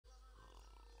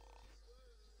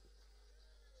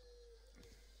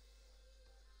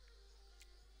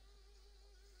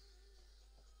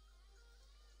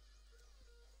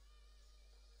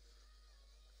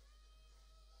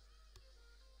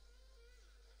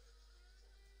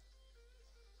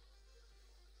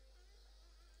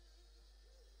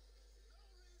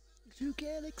to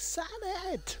get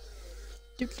excited.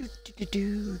 Do, do, do, do,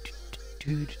 do,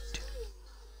 do, do, do.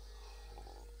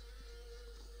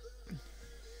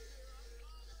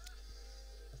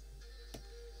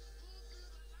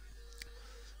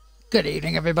 Good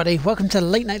evening, everybody. Welcome to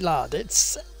Late Night Lard.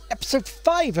 It's episode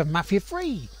 5 of Mafia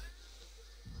 3.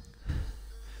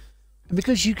 And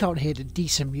because you can't hear the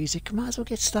decent music, I might as well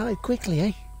get started quickly,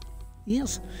 eh?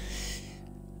 Yes.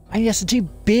 And yes, the two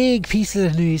big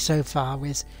pieces of news so far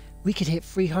is we could hit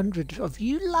 300 of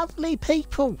you lovely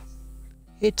people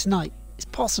here tonight. It's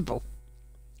possible.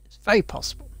 It's very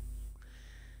possible.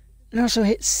 And also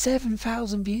hit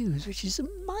 7,000 views, which is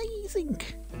amazing.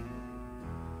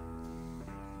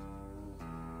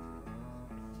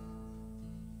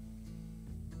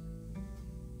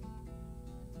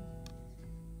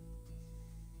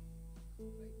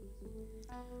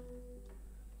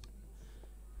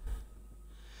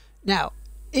 Now,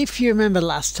 if you remember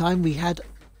last time,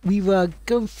 we were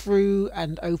going through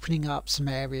and opening up some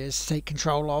areas to take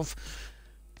control of,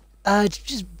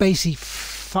 just basically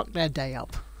fuck their day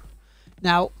up.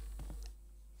 Now,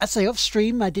 I'd say off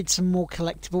stream I did some more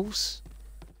collectibles.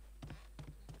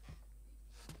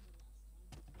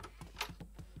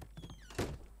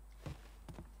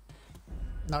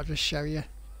 I'll just show you.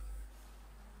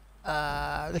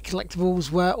 The collectibles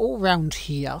were all around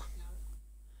here,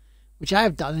 which I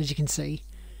have done, as you can see.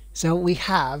 So we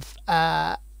have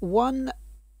 1,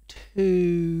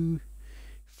 2,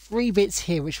 3 bits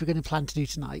here, which we're going to plan to do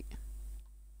tonight.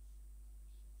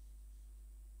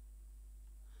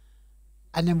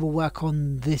 And then we'll work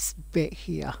on this bit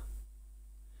here.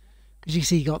 Because you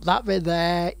see, you got that bit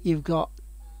there, you've got...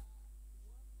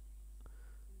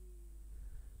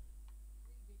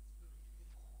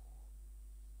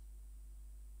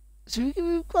 So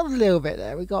we've got a little bit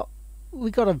there, we got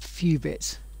a few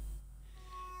bits.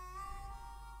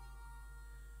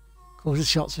 Calls the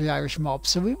shots for the Irish mob.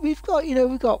 So we've got, you know,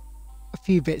 we've got a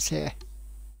few bits here.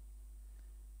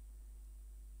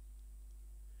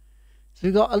 So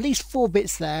we've got at least 4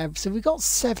 bits there. So we've got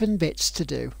 7 bits to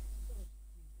do.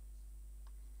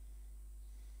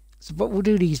 So, but we'll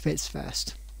do these bits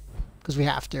first, because we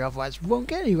have to, otherwise we won't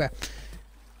get anywhere.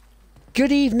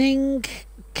 Good evening,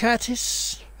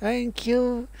 Curtis. Thank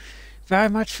you very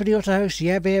much for the auto host.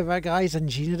 Yeah, beer, right, guys, and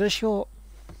Gina the Short.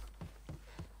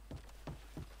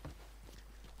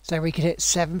 So we could hit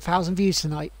 7,000 views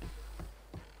tonight.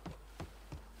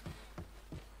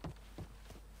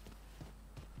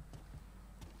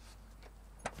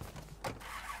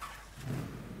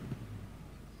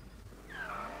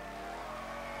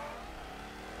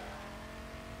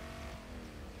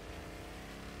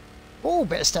 Oh,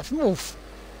 bit of Steppenwolf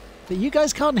that you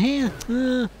guys can't hear.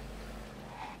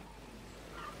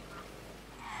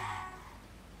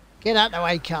 Get out the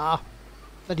way, car.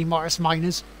 Bloody Morris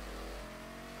Miners.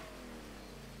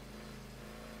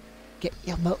 Get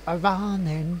your motor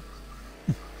running.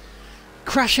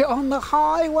 Crash it on the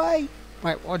highway.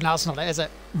 Wait, well, no, that's not it, is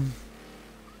it?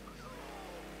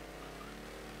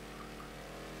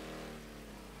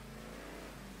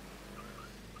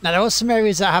 Now, there are some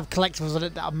areas that have collectibles on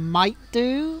it that I might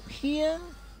do here.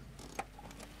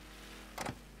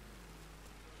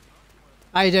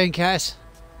 How you doing, Cass?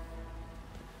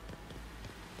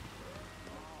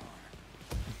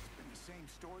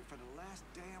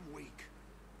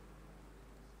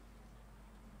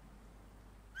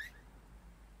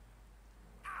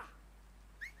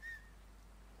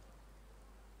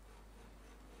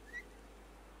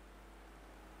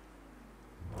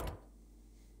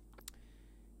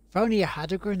 If only I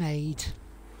had a grenade.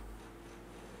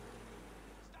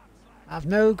 I have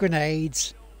no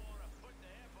grenades.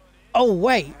 Oh,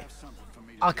 wait.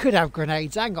 I could have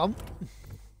grenades. Hang on.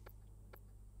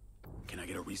 Can I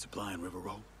get a resupply on River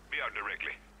Road? Be out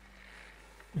directly.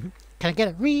 Can I get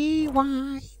a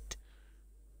rewind?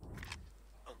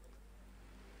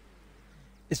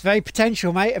 It's very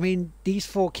potential, mate. I mean, these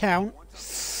 4 count.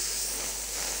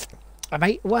 I'm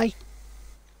 8 away.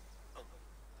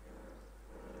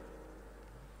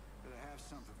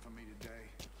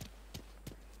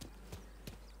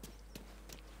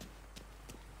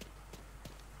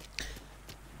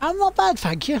 I'm not bad,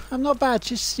 thank you. I'm not bad.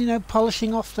 Just, you know,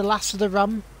 polishing off the last of the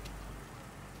rum.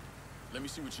 Let me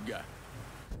see what you got.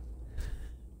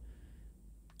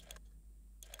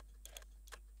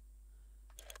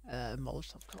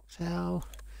 Molotov cocktail.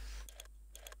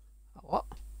 What?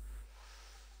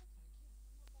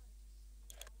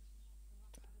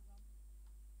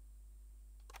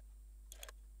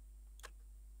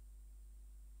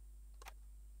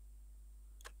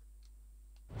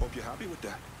 Hope you're happy with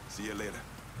that. See you later.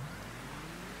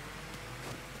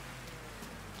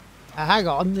 Hang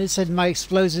on, it said my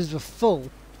explosives were full.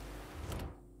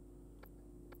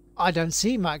 I don't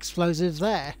see my explosives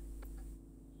there.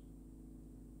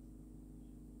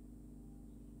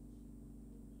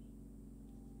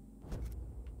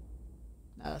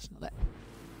 No, that's not it.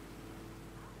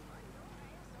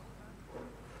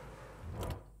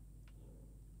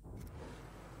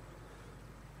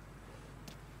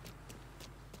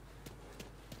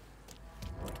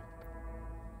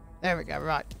 There we go,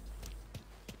 right.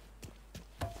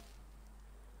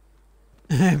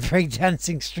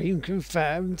 Breakdancing stream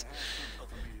confirmed.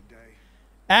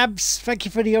 Abs, thank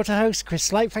you for the auto host.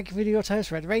 Chris Light, thank you for the auto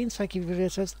host. Red Rains, thank you for the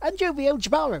auto host. And Joby El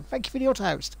Jabaro, thank you for the auto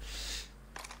host.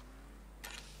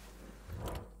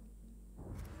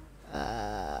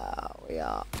 We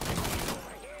are.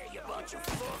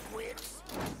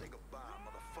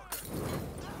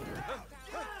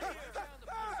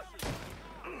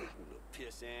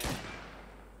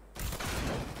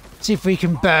 See if we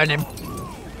can burn him.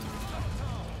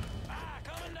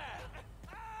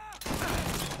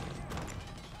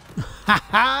 Ha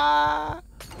ha!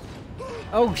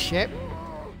 Oh shit!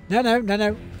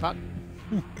 No! Fuck!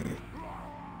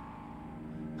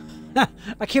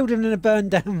 I killed him and I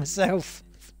burned down myself.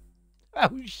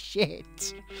 Oh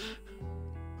shit!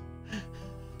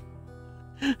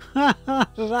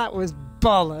 That was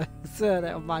bollocks. That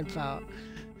on my part.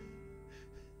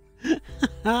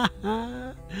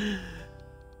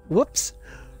 Whoops.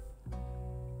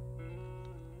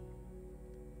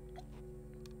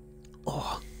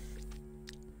 Oh.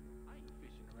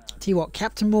 Tell you what,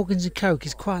 Captain Morgan's and Coke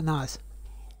is quite nice.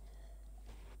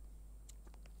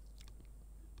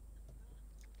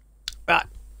 Right.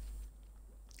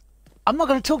 I'm not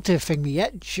going to talk to the thingy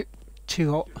yet.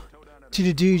 To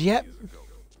the dude yet.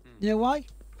 You know why?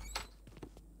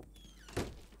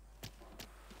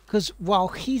 Because while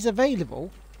he's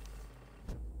available,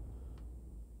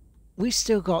 we've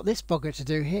still got this bugger to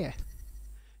do here.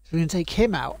 So we're going to take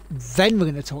him out, then we're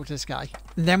going to talk to this guy,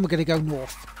 and then we're going to go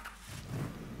north.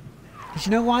 Because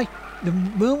you know why? The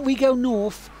moment we go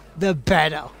north, the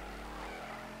better.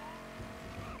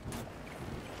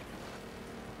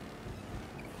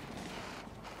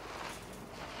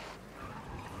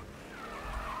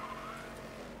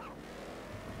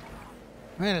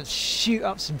 We're going to shoot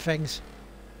up some things.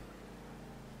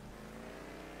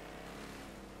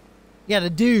 Yeah, the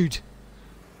dude.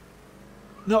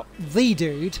 Not the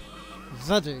dude.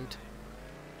 The dude.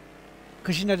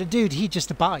 Because, you know, the dude, he just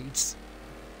abides.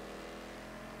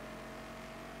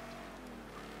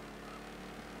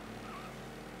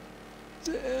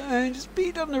 Just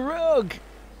beat on the rug.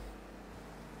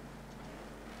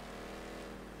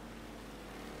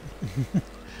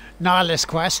 Nihilist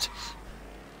quest.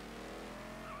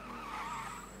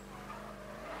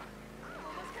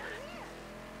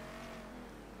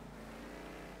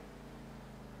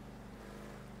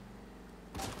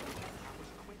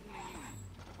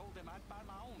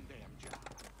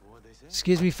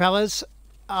 Excuse me, fellas.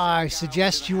 I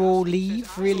suggest you all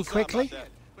leave really quickly.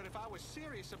 But if I was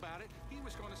serious about it, he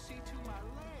was going to see to my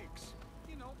legs.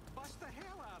 You know, bust the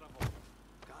hell out of him.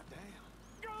 Goddamn.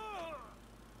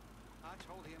 I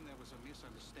told him there was a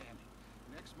misunderstanding.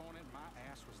 Next morning, my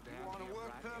ass was down. You want a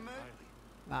work permit?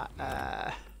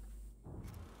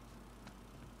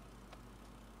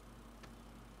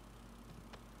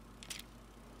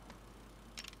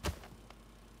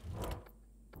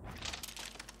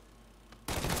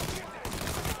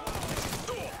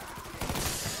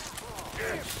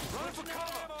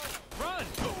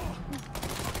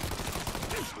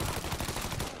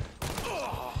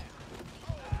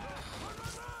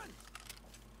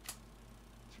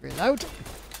 Reload.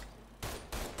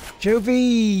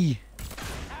 Jovi!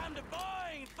 Time to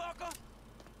bind, fucker.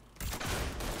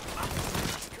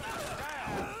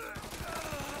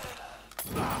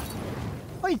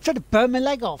 Oh, you tried to burn my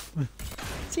leg off.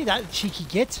 See that cheeky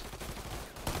git?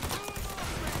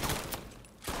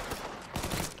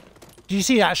 Do you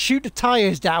see that? Shoot the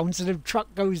tires down so the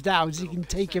truck goes down so you can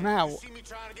take him out. See me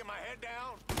trying to get my head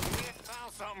down?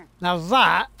 Found something. Now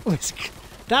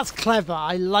that's clever.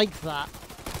 I like that.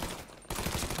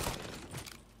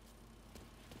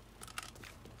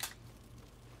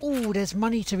 Oh, there's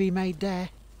money to be made there.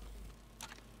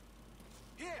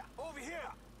 Yeah, over here.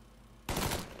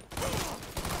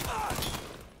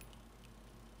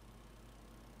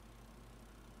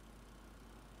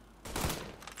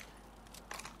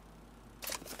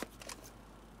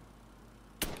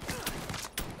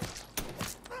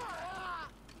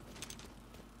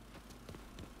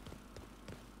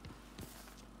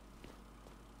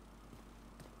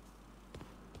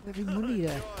 There's money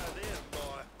there.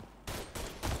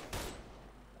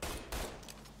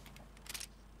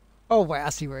 Oh wait, I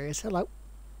see where he is. Hello.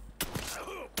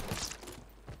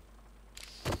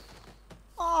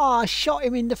 Oh, I shot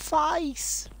him in the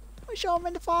face. I shot him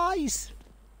in the face.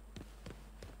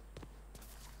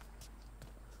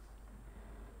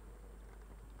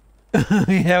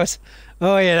 Yeah, that was.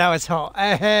 Oh yeah, that was hot.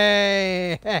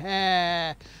 Hey,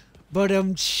 but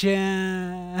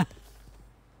cha.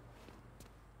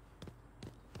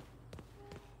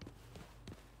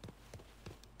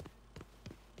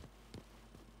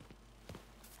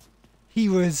 He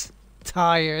was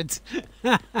tired.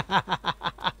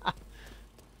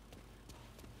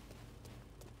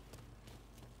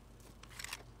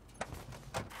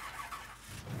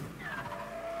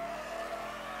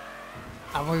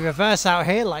 And we reverse out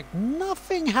here like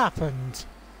nothing happened.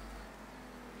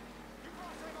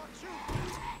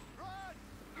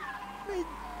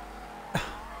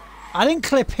 I didn't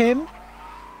clip him.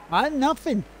 I had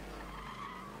nothing.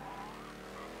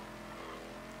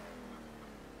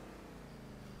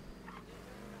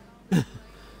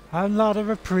 I'm not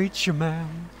a preacher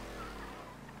man.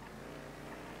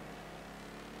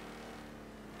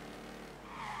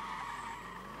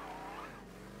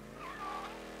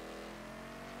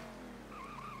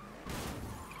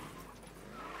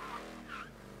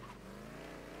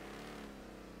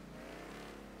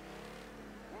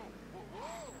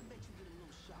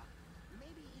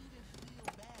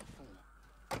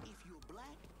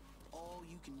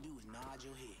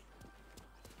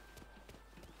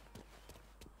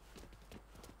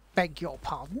 Beg your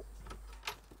pardon?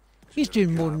 He's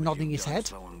doing more than nodding his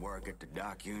head. Work at the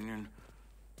dock union.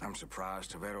 I'm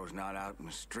surprised Toretto's not out in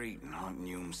the street and hunting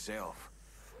you himself.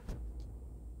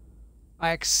 I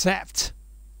accept.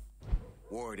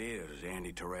 Word is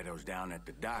Andy Toretto's down at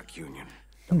the dock union.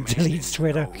 Deletes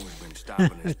Twitter.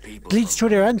 Deletes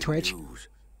Twitter and Twitch.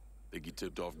 Think he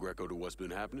tipped off Greco to what's been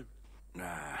happening?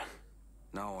 Nah.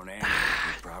 Knowing Andy,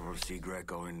 he'd probably see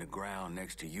Greco in the ground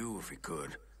next to you if he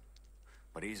could.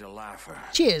 But he's a lifer.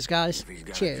 Cheers, guys. If he's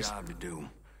got Cheers. a job to do,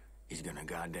 he's gonna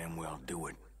goddamn well do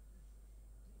it.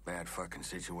 Bad fucking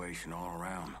situation all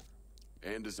around.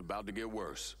 And it's about to get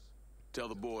worse. Tell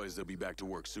the boys they'll be back to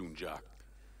work soon, Jock.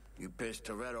 You pissed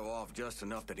Toretto off just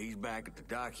enough that he's back at the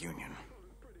dock union.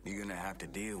 You're gonna have to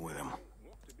deal with him.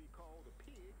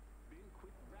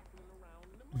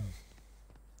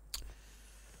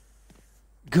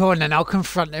 Go on then, I'll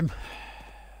confront him.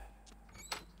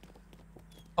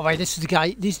 Oh wait, this is the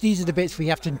guy. These are the bits we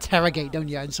have to interrogate, don't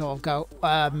you? And sort of go,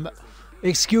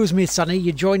 excuse me, Sonny,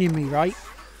 you're joining me, right?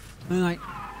 And I'm like,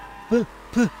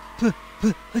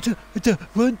 I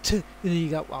don't want to. And then you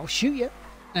go, well, I'll shoot you.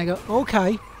 And I go,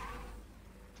 okay.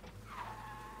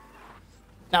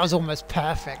 That was almost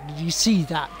perfect. Did you see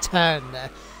that turn there?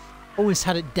 Almost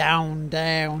had it down.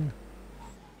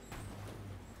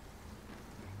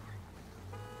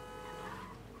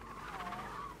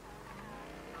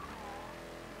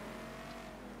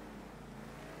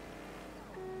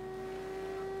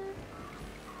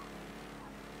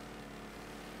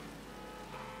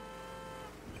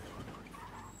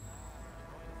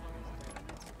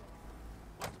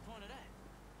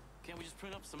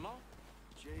 Print up some more?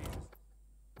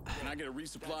 Can I get a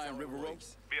resupply in River Road?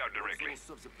 Be out directly. Little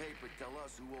slips of paper tell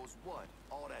us who owes what.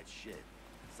 All that shit.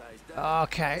 Besides that,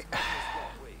 Okay.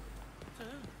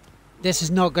 This is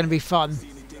not going to be fun. See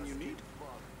anything you need?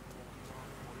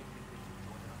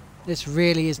 This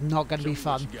really is not going to be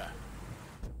fun. What you got?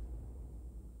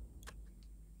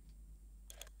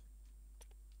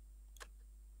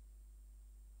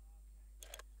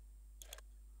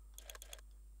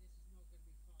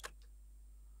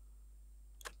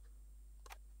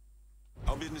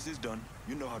 Our business is done.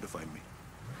 You know how to find me.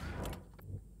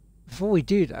 Before we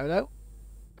do though,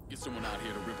 Get someone out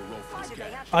here to River Road for this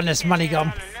cash. on this money gone.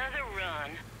 Another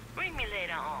run. Bring me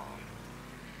later on.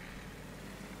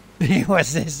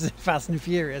 What's this? Fast and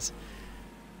Furious.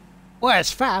 Well,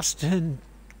 it's fast and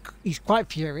he's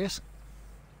quite furious.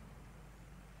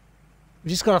 We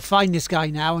just got to find this guy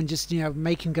now and just, you know,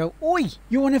 make him go, oi,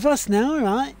 you're one of us now,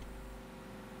 alright?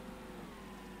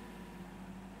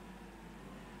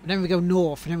 And then we go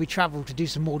north and then we travel to do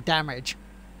some more damage.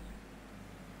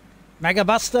 Mega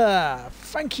Buster!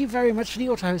 Thank you very much for the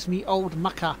auto host, me old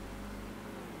mucker.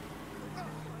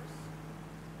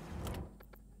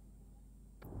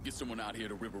 Get someone out here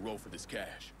to River Road for this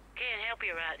cash. Can't help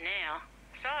you right now.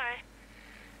 Sorry.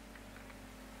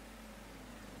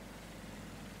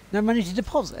 No money to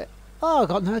deposit? Oh, I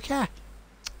got no cash.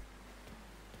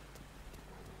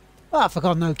 Well, if I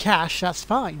got no cash, that's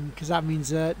fine, because that means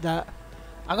that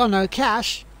I got no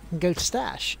cash and go to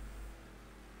stash.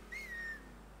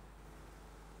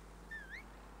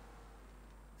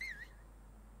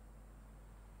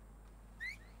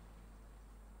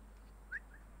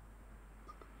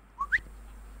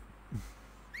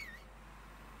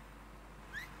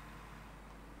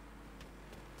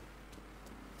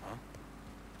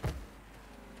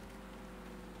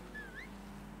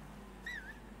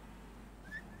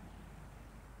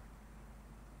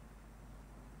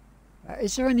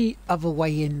 is there any other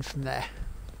way in from there?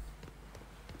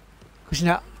 Because, you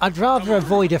know, I'd rather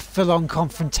avoid a full-on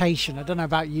confrontation. I don't know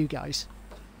about you guys.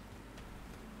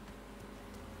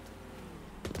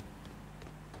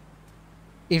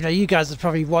 Even though you guys would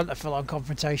probably want a full-on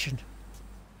confrontation.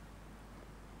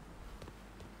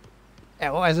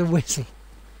 Yeah, what is a whistle?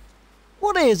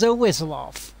 What is a whistle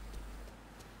off?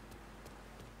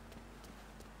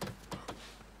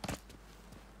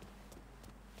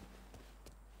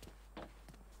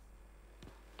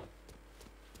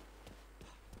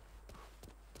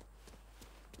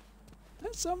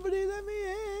 Somebody let me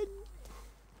in.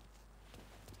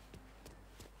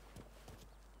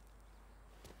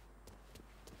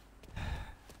 Okay.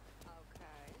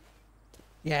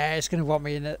 Yeah, it's gonna want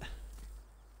me in it.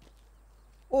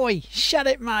 Oi, shut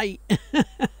it, mate.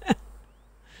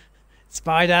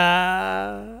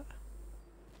 Spider.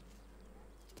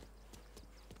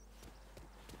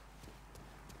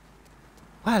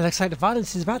 Well, it looks like the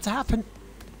violence is about to happen.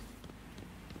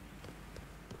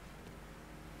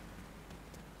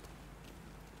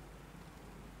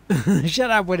 Shut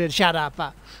up with it, shut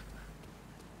up.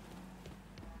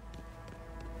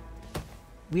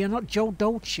 We are not Joe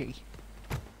Dolce.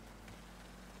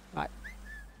 Right.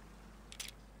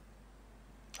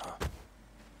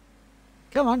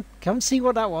 Come on, come and see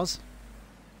what that was.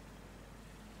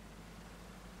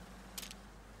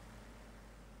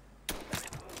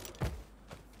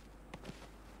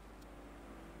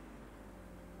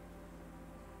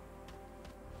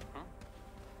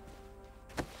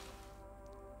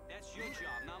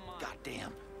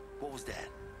 Goddamn. What was that?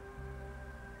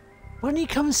 Why don't you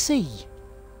come and see?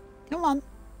 Come on.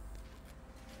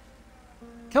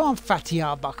 Come on, fatty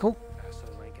Arbuckle.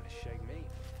 Asshole ain't gonna shake me.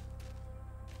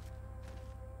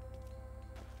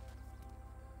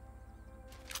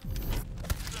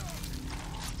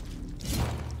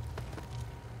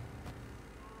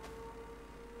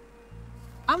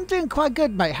 I'm doing quite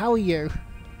good, mate. How are you?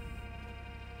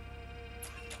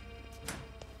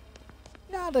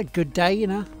 Not a good day, you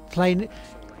know. Playing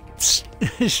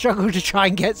struggled to try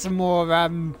and get some more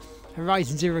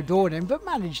Horizon Zero Dawn in, but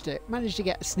managed it. Managed to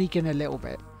get a sneak in a little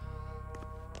bit.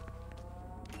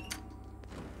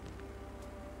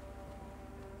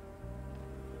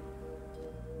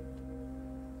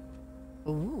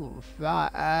 Ooh,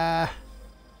 right.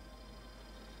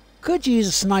 Could use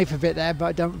a sniper bit there, but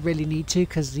I don't really need to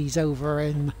because he's over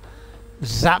in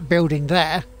that building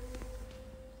there.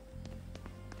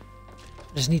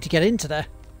 Just need to get into there.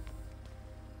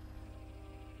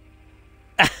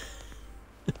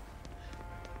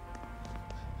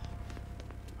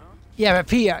 Yeah, but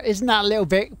Peter, isn't that a little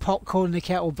bit popcorn in the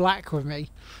kettle black with me?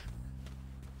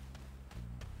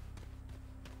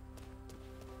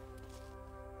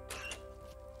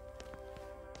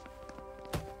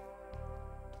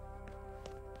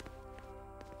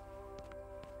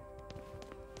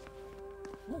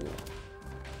 Ooh.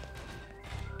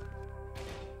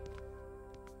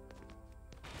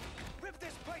 Rip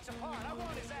this place apart. I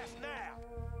want his ass now.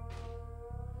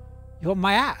 You want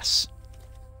my ass?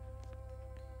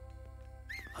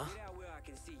 Huh? Get out where I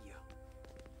can see you.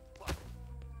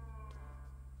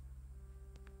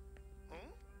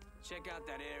 Check out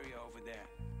that area over there.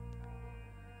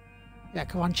 Yeah,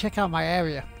 come on, check out my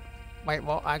area. Wait,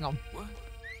 what? Hang on. What?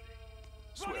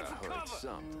 Swear I heard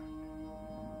something.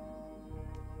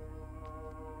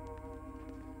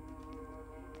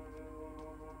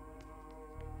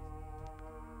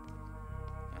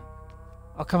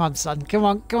 Oh, come on, son. Come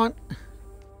on, come on.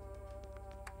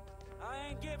 I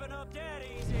ain't giving up that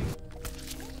easy.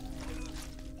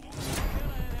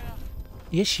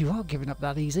 Yes, you are giving up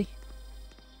that easy.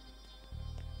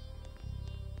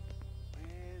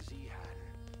 Where's he hiding?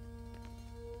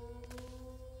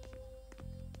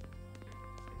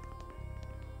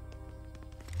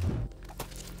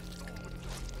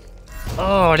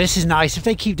 Oh, this is nice. If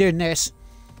they keep doing this.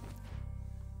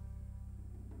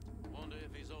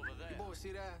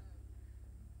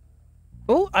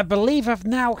 Oh, I believe I've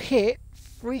now hit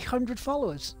 300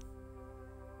 followers.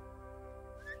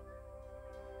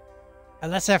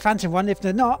 Unless they're a phantom one. If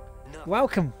they're not,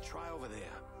 welcome. Try over there.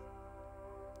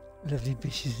 Lovely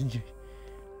bitches and you.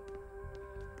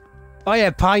 Oh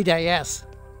yeah, Pi Day, yes.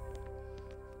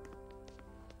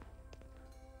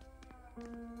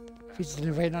 He's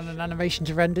waiting on an animation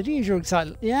to render. The usual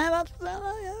excitement. Yeah, that's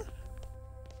yeah.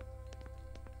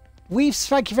 Weaves,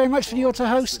 thank you very much for the auto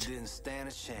host. Didn't stand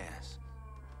a chance.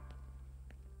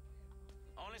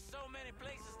 Only so many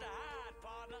places to hide,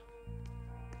 partner.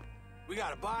 We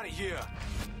got a body here.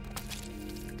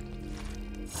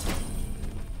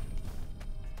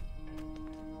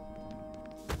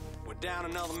 We're down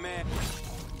another man.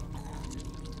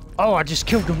 Oh, I just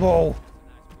killed them all.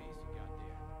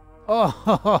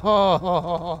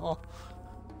 Oh,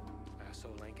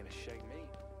 Asshole ain't gonna shake me.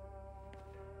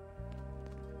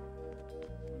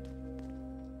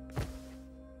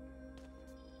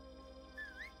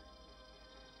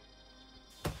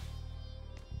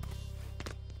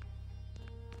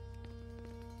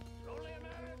 It's only a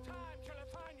matter of time till I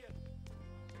find you.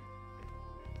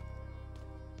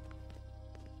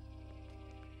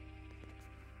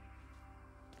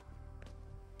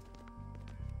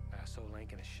 Asshole ain't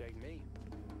gonna shake me.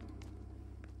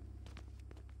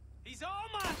 He's all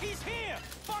mine! He's here!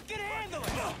 Fucking handle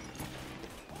it!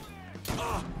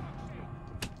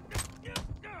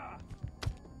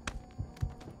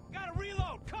 Gotta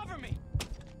reload! Cover me!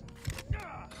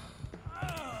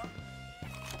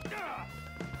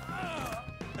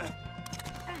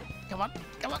 come on,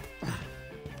 come on.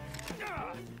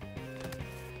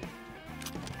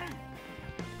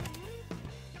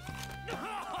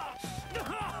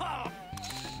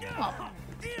 Oh.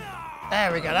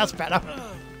 There we go, that's better.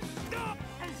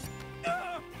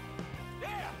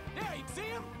 Yeah, you see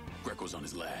him? Greco's on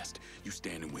his last. You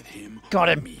standing with him? Got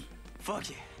or him. Me. Fuck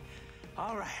you.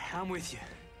 All right, I'm with you.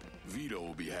 Vito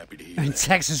will be happy to hear In that.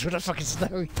 Texas with a fucking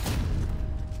snowy.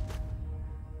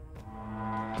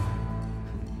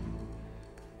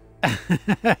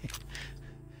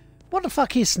 What the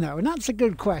fuck is snow? And that's a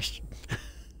good question.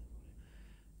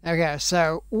 Okay,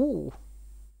 so, ooh.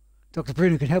 Dr.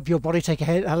 Bruno can help your body take a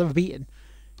hell of a beating.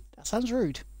 That sounds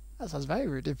rude. That sounds very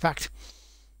rude, in fact.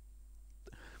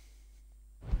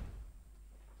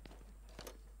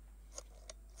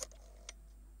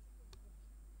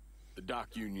 The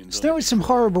dock union's Snow under is some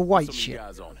control. horrible white Some shit.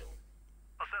 guys on it.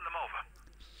 I'll send them over.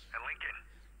 And Lincoln.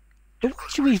 But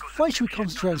why should we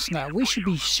concentrate on snow? We should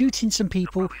be shooting some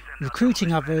people,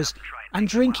 recruiting others, and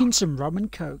drinking some rum and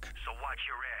coke. So watch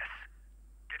your ass.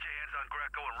 Get your hands on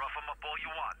Greco and rough him up all you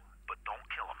want, but don't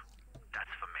kill him.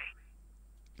 That's for me.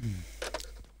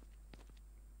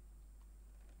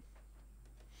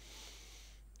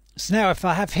 So now if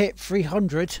I have hit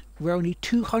 300, we're only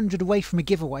 200 away from a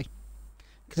giveaway.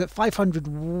 Because at 500,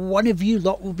 one of you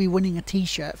lot will be winning a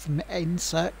t-shirt from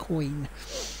Insert Coin.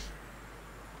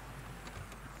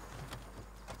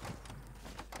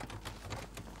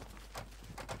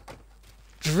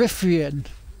 Drifrian.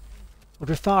 Or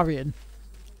Drifarian.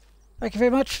 Thank you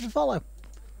very much for the follow.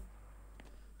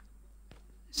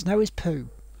 Snow is poo.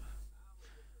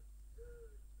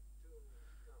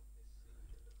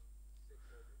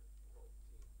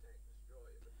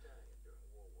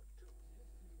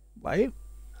 Wait.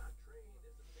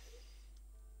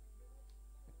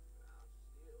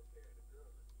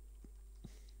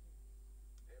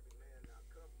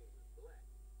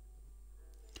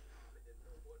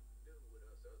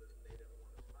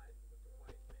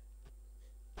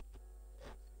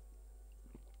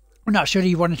 No, surely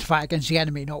you wanted to fight against the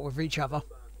enemy, not with each other.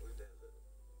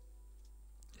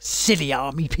 Silly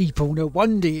army people, no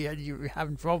wonder you're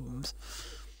having problems.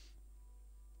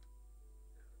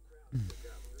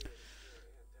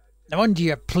 No wonder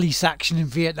your police action in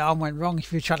Vietnam went wrong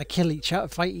if you're trying to kill each other,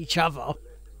 fight each other.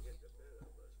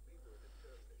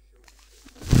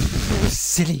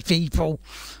 Silly people.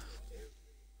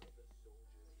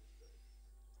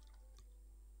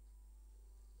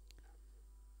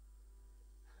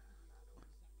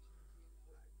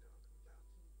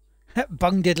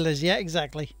 Bung diddlers, yeah,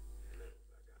 exactly.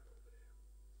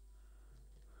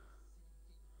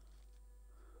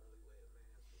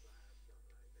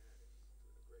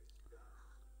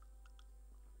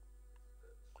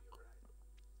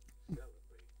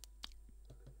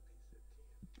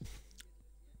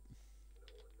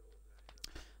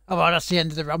 Oh, well, that's the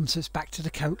end of the rum, so it's back to the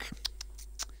coke.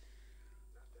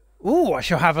 Ooh, I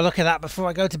shall have a look at that before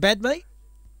I go to bed, mate.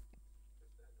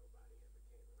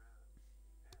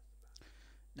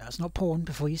 No, it's not porn,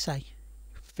 before you say.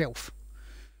 Filth.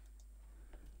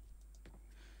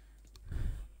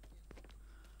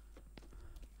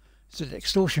 So the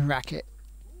extortion racket.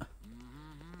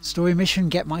 Story mission,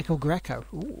 get Michael Greco.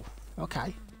 Ooh,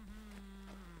 okay.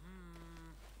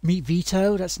 Meet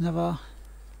Vito, that's another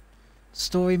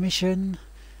story mission.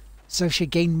 So she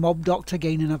gained Mob Doctor,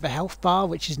 gain another health bar,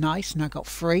 which is nice, and I got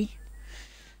 3.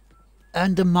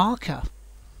 And a marker.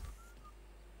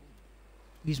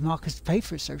 Use markers to pay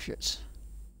for associates.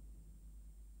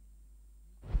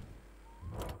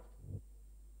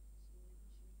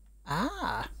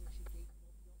 Ah.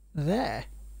 There.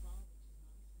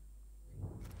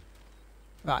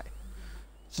 Right.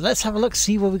 So let's have a look,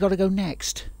 see where we got to go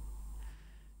next.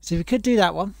 So we could do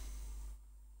that one.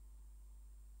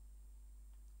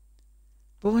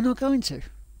 But we're not going to.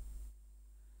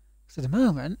 So at the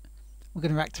moment, we're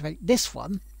going to activate this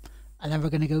one, and then we're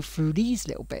going to go through these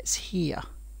little bits here,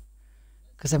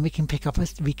 because then we can pick up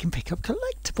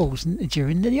collectibles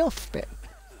during the off bit.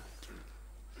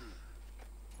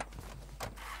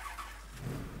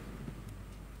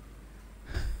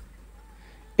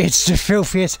 It's the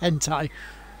filthiest hentai.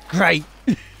 Great.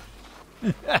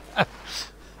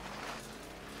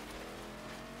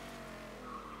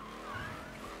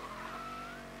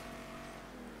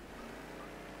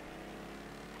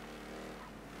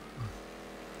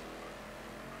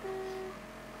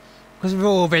 Because we've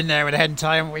all been there with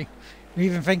hentai, haven't we? We're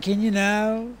even thinking, you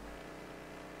know.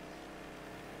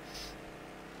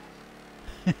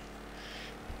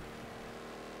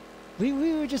 we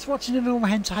were just watching a normal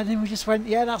hentai and then we just went,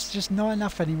 yeah, that's just not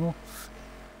enough anymore.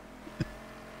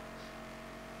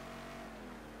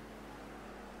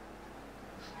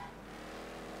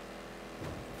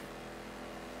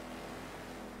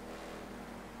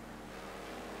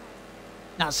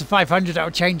 That's the 500 that'll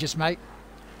change us, mate.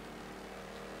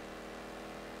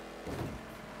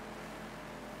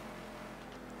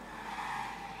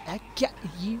 I get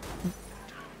you.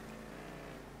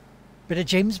 Bit of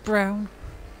James Brown.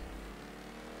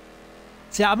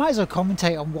 See, I might as well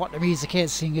commentate on what the music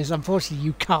is, seeing as unfortunately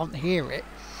you can't hear it.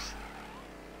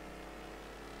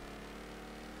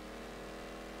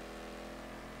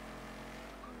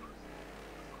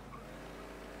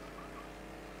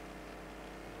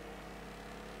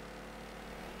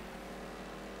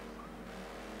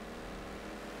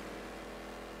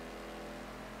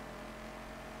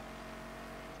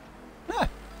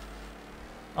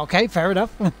 Okay, fair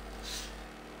enough.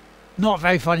 Not a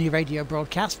very funny radio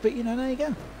broadcast, but you know, there you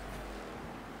go.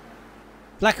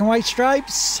 Black and White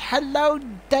Stripes. Hello,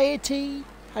 Deity.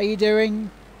 How you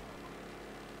doing?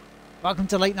 Welcome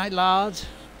to Late Night Lard.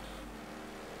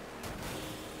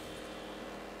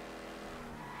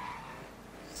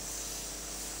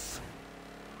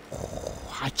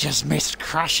 Oh, I just missed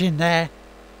crashing there.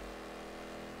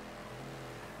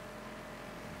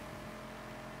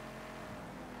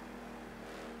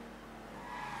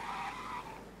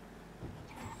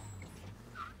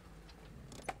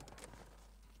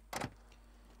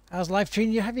 How's life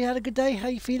treating you? Have you had a good day? How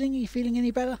are you feeling? Are you feeling any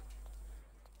better?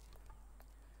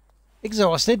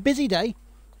 Exhausted? Busy day?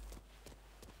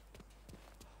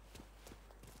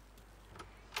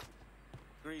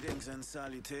 Greetings and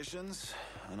salutations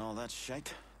and all that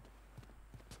shite.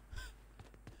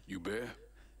 You Bear?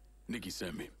 Nikki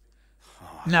sent me.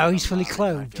 Oh, no, he's fully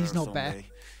clothed. He's not Bear.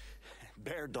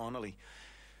 Bear Donnelly.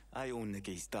 I own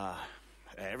Nikki's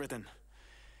everything.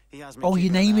 He has me. Oh,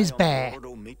 your name is Bear.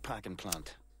 Meat packing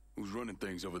plant. Who's running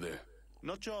things over there?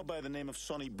 Nutjob by the name of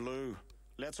Sonny Blue.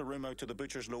 Lets a room out to the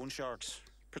butcher's loan sharks.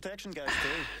 Protection guys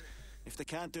too. If they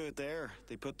can't do it there,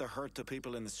 they put the hurt to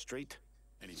people in the street.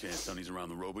 Any chance Sonny's around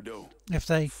the Robodo? If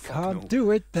they can't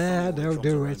do it there, they'll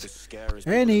do it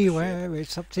anywhere.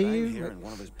 It's up to you. I'm hearing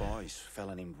one of his boys, a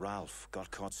fella named Ralph,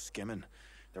 got caught skimming.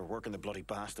 They're working the bloody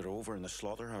bastard over in the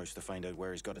slaughterhouse to find out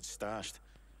where he's got it stashed.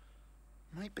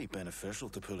 Might be beneficial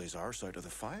to pull his arse out of the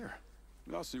fire.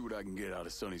 I'll see what I can get out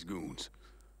of Sonny's goons.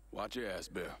 Watch your ass,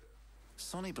 Bear.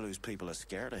 Sonny Blue's people are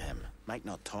scared of him. Might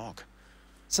not talk.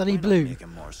 Sonny Blue. Make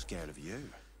him more scared of you.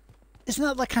 Isn't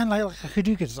that like kind of like a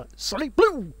Hadouken? It's like Sonny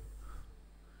Blue.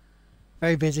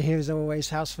 Very busy here as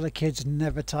always. House full of kids.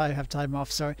 Never have time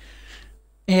off. Sorry.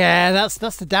 Yeah, that's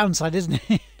the downside, isn't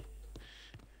it?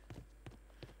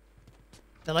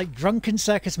 They're like drunken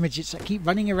circus midgets that keep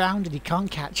running around and you can't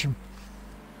catch them.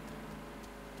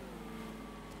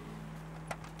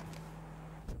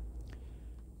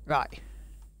 Right.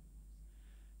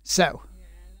 So,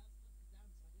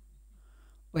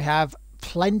 we have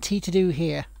plenty to do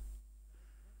here.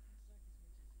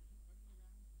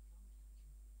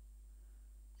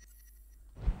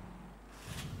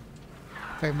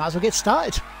 We might as well get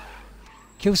started.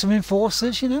 Kill some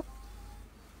enforcers, you know.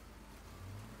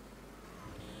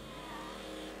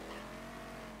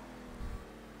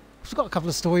 We've got a couple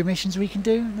of story missions we can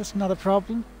do. That's not a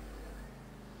problem.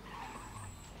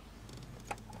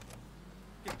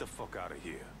 Get the fuck out of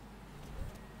here.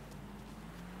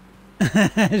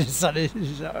 The sun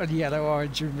is on yellow,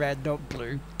 orange, and red, not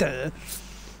blue. Duh.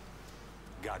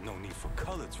 Got no need for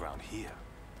colors around here.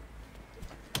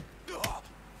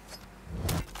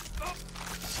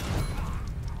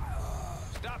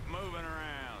 Stop moving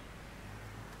around.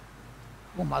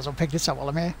 Well, might as well pick this up while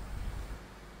I'm here.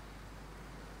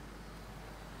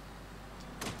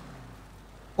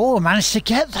 Oh, I managed to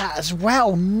get that as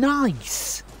well.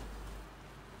 Nice.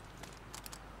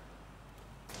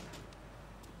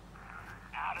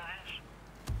 Out of this,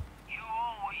 you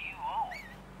owe what you owe.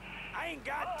 I ain't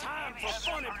got time for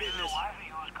funny business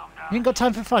You ain't got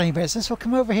time for funny business, well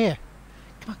come over here.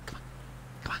 Come on, come on,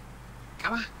 come on,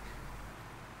 come on.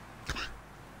 Come on.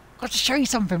 I've got to show you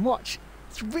something, watch.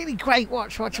 It's really great,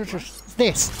 watch. It's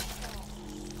this.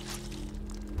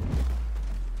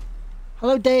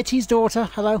 Hello, Deity's daughter,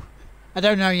 hello. I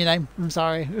don't know your name, I'm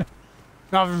sorry.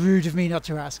 Rather rude of me not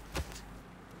to ask.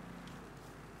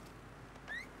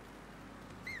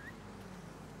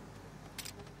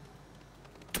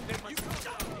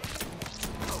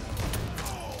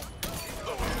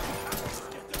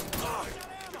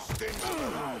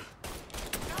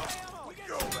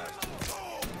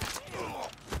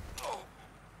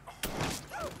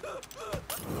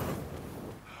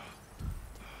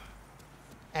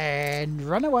 And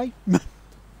run away.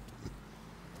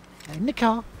 In the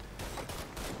car.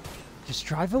 Just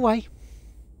drive away.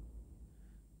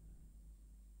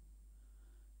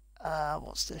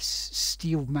 What's this?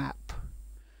 Steel map.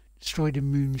 Destroy the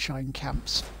moonshine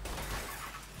camps.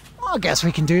 Well, I guess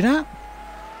we can do that.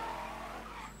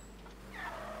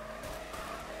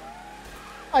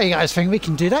 Oh, you guys think we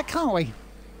can do that, can't we?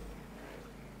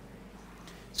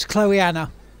 It's Chloe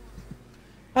Anna.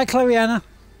 Hi, Chloe Anna.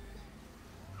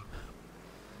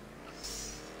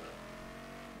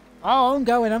 Oh, I'm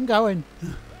going.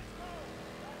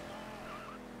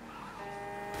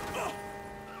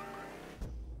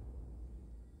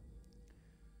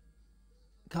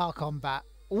 Car combat.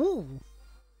 Ooh.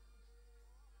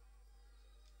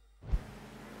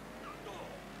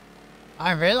 I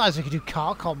didn't realise we could do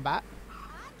car combat.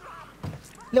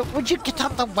 Look, would you get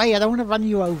out of the way? I don't want to run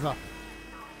you over.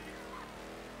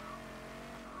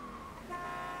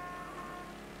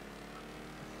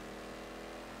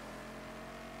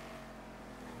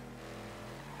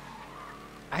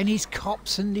 And these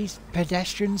cops and these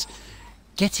pedestrians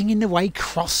getting in the way,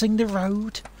 crossing the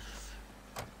road.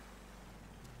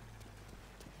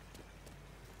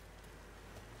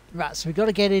 Right, so we've got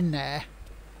to get in there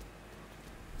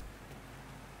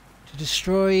to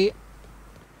destroy.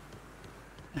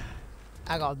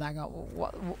 Hang on.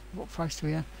 What price do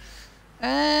we have?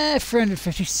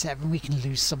 357. We can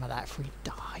lose some of that if we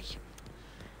die.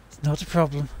 It's not a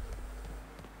problem.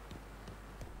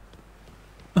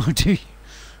 Oh, do you?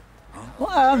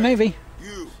 Well, maybe.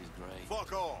 You,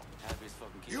 fuck off.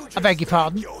 You I beg your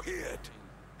pardon. Your head.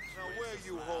 Now where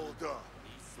you hold up?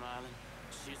 He's smiling.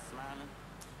 She's smiling.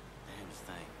 Damn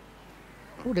thing.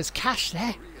 Oh, there's cash there.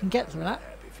 You can get some of that.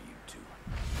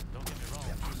 Don't get me wrong.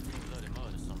 She's green blooded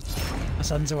mud or something. My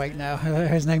son's awake now.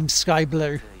 His name's Sky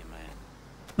Blue. I tell you, man,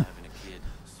 having a kid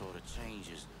sort of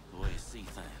changes the way you see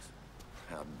things.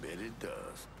 I bet it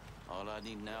does. All I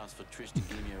need now is for Trish to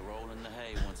give me a roll in the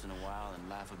hay once in a while, and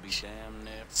life would be damn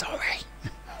near. Sorry,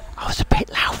 I was a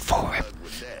bit loud for him.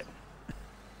 With that.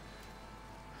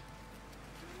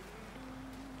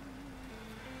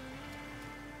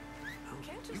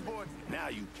 You boys, now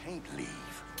you can't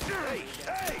leave. Hey,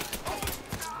 hey!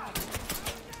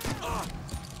 I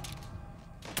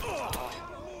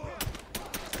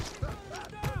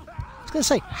was going to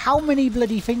say, how many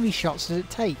bloody thingy shots did it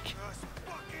take?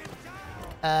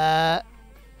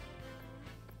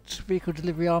 Vehicle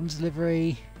delivery, arms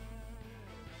delivery.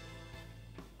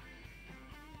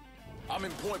 I'm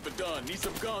in point for done. Need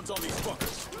some guns on these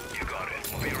fuckers. You got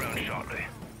it. We'll be around shortly.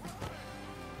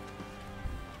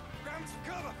 Grab some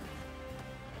cover.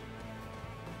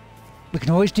 We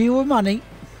can always deal with money.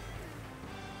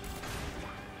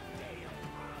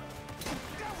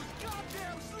 That was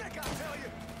goddamn slick, I tell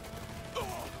you.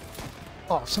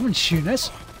 Oh, someone's shooting us.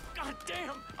 God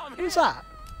damn! I'm Who's hit. that?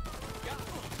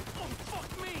 Oh, fuck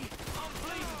me! I'm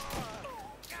bleeding.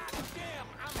 God damn,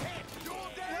 I'm hit. Your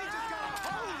day just got a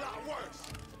whole lot worse.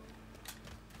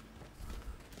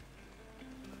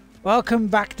 Welcome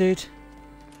back, dude.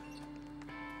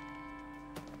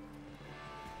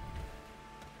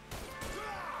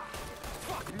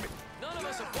 None of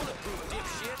us are bulletproof,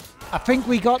 dipshit. I think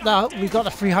we got the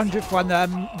 300th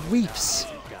one. Reefs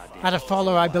had a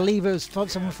follow. I believe it was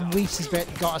someone from Reefs'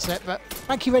 bit got us it. But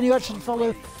thank you very much for the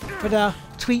follow, for the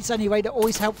tweets anyway. They're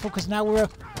always helpful because now we're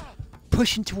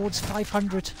pushing towards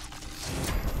 500.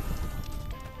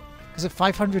 Because at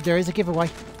 500 there is a giveaway.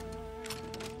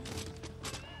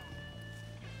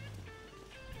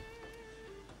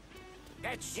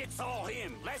 That shit's all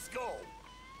him. Let's go.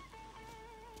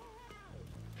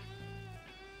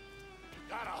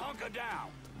 Gotta hunker down.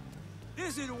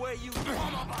 This is the way you.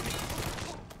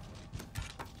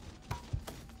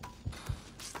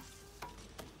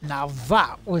 Now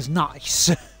that was nice.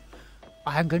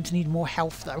 I am going to need more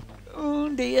health though. Oh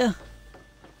dear.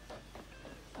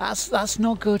 That's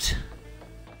not good.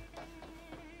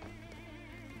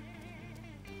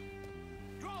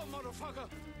 Draw, motherfucker.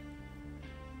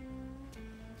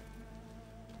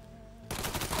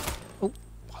 Oh,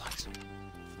 bollocks.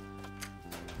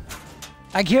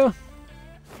 Thank you.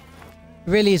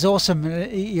 Really is awesome.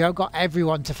 You know, I've got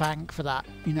everyone to thank for that.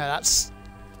 You know, that's...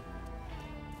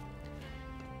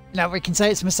 Now we can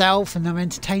say it's myself and I'm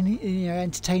entertaining, you know,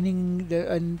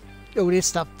 and all this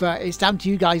stuff, but it's down to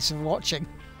you guys for watching.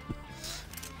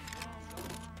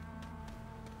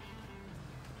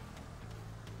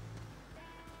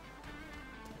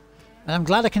 And I'm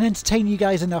glad I can entertain you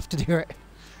guys enough to do it.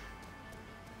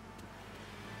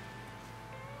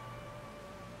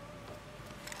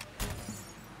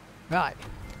 Right.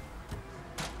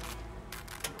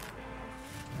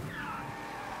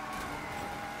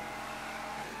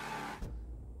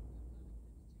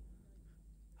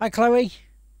 Hi Chloe.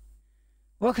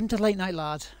 Welcome to Late Night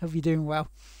Lard. Hope you're doing well.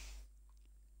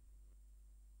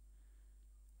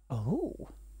 Oh.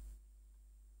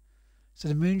 So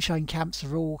the moonshine camps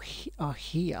are all are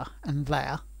here and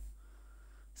there.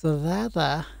 So they're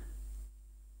there.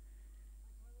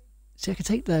 So I can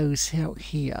take those out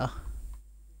here.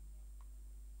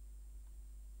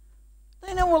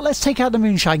 You know what, let's take out the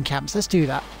moonshine camps. Let's do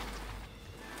that.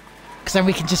 Because then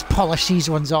we can just polish these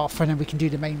ones off and then we can do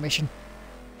the main mission.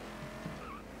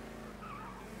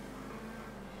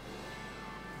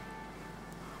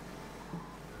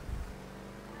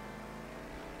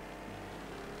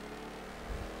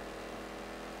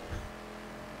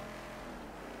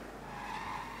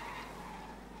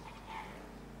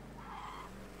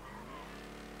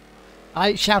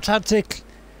 I shout out to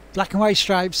Black and White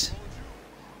Stripes.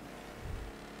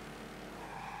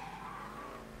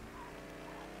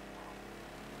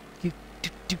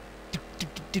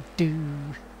 Do.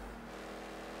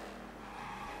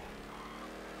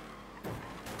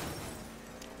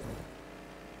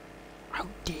 Oh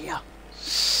dear.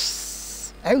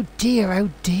 Oh dear, oh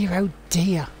dear, oh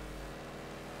dear.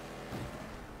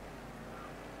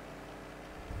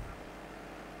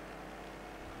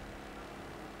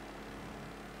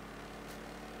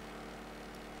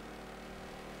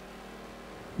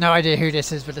 No idea who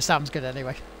this is, but it sounds good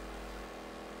anyway.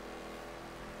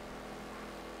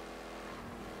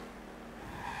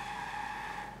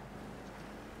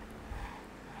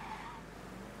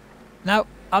 No,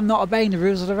 I'm not obeying the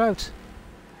rules of the road.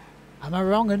 Am I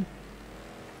wrongin'?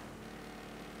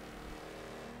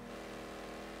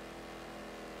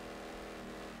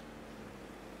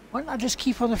 Why don't I just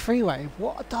keep on the freeway?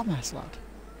 What a dumbass, lad.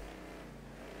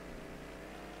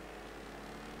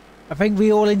 I think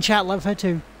we all in chat love her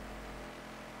too.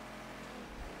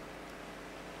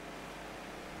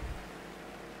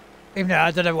 Even though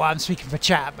I don't know why I'm speaking for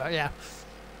chat, but yeah.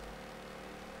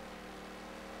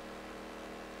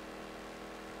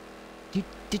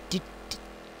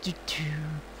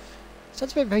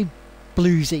 Sounds a bit very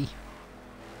bluesy.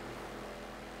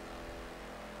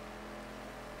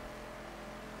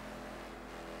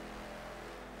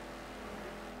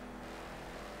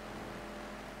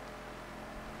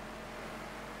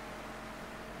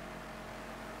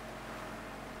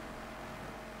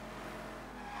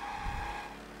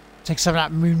 Take some of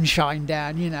that moonshine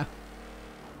down, you know.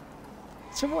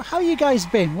 So how you guys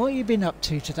been? What have you been up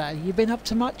to today? You been up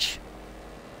to much?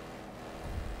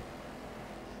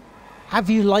 Have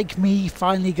you, like me,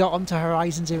 finally got onto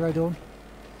Horizon Zero Dawn?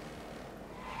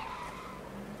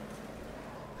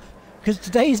 Because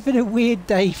today's been a weird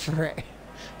day for it.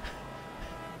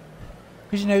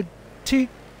 Because, you know, two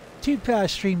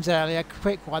streams earlier,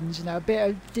 quick ones, you know, a bit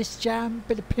of Disc Jam, a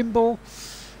bit of pinball.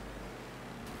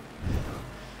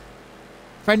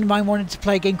 A friend of mine wanted to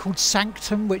play a game called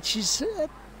Sanctum, which is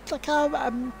like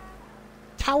a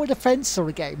tower defense sort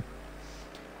of game.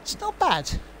 It's not bad.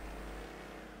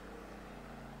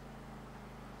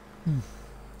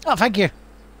 Oh, thank you.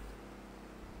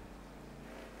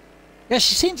 Yeah,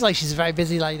 she seems like she's a very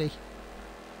busy lady.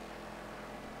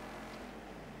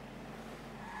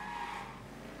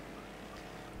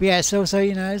 But yeah, so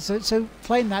you know, so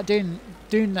playing that,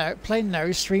 doing that, playing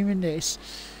those, streaming this,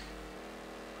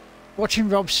 watching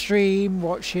Rob stream,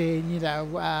 watching, you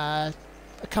know, a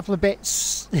couple of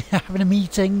bits, having a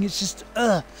meeting. It's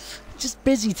just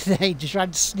busy today. Just trying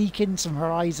to sneak in some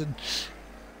Horizon.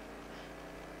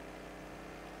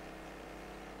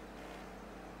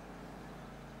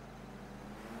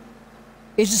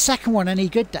 Is the second one any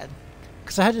good then?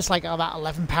 Because I heard it's like about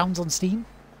 £11 on Steam.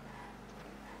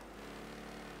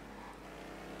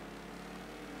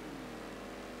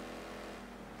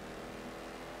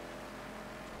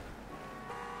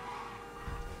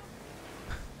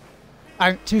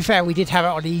 To be fair, we did have it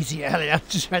on easy earlier.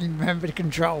 Just trying to remember the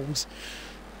controls.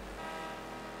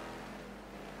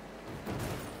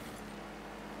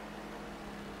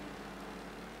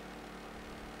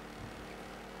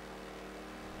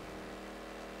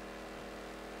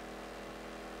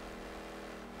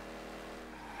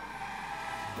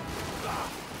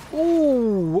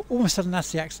 Oh, almost had a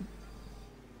nasty accent.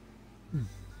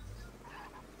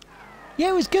 Yeah,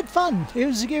 it was good fun. It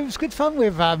was good fun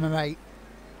with my mate.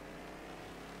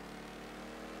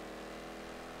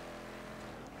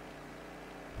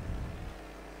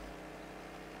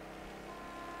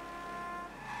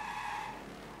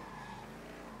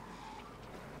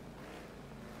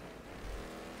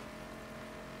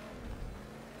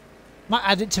 Might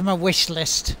add it to my wish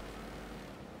list.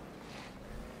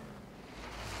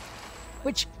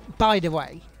 Which, by the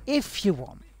way, if you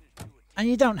want, and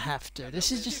you don't have to.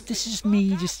 This is just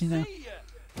me, just you know.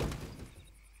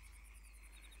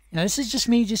 This is just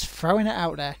me, just throwing it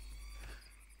out there.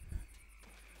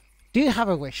 Do have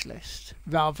a wish list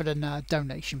rather than a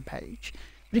donation page.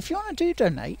 But if you want to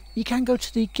donate, you can go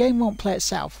to the Game Won't Play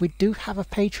Itself. We do have a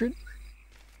Patreon.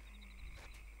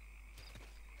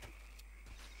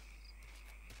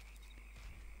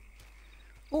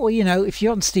 Or if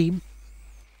you're on Steam.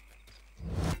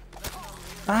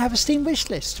 I have a Steam wish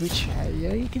list, which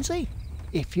you can see,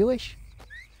 if you wish.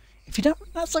 If you don't,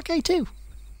 that's okay too.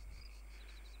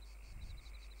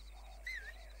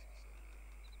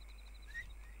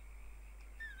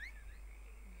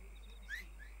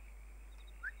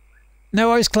 No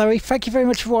worries, Chloe. Thank you very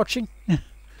much for watching. You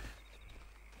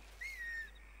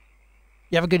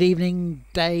have a good evening,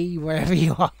 day, wherever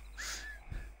you are.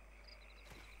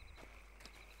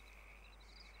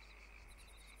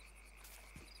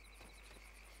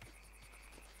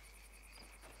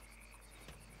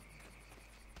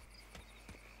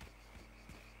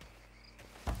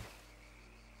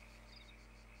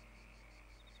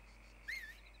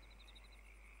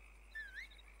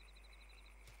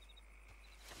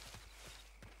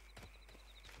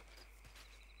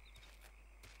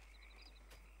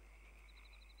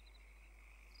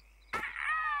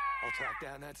 I'll track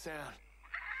down that sound.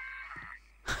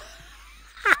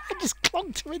 I just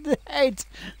clonked him in the head.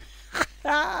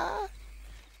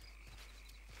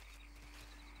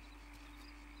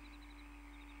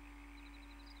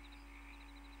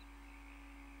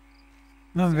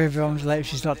 Remember, everyone's late. If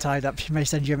she's not tied up, she may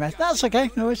send you a message. That's okay,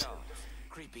 no worries.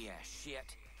 Creepy ass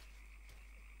shit.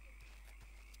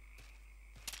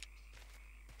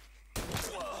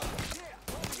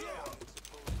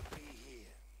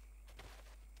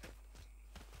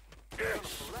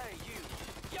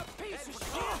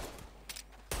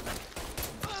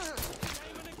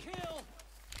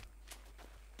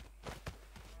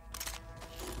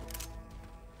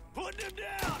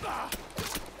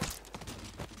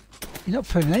 You're not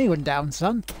putting anyone down,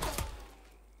 son.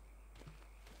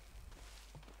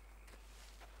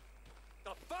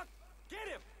 The fuck? Get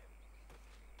him!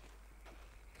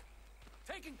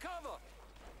 Taking cover!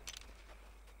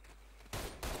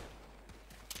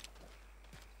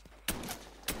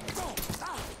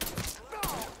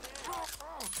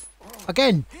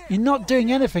 Again, you're not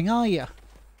doing anything, are you?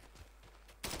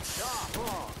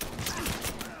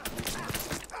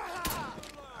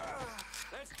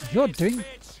 You're doing...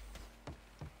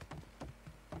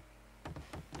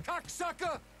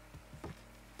 Cocksucker!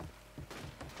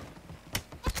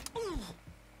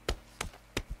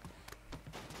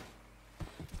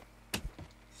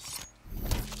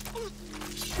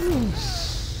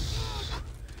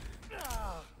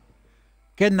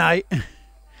 Good night.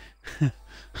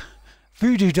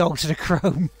 Voodoo dog to the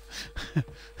chrome.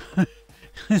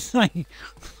 It's like...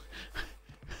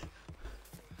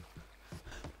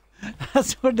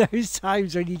 That's one of those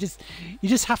times when you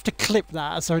just have to clip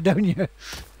that, so don't you?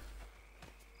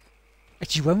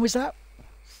 Actually, when was that?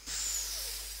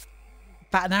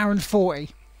 About an hour and 40.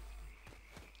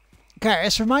 Okay,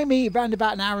 let's remind me around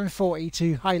about an hour and 40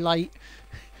 to highlight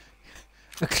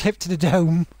a clip to the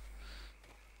dome.